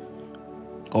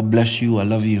 God bless you. I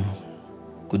love you.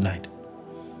 Good night.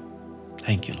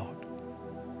 Thank you, Lord.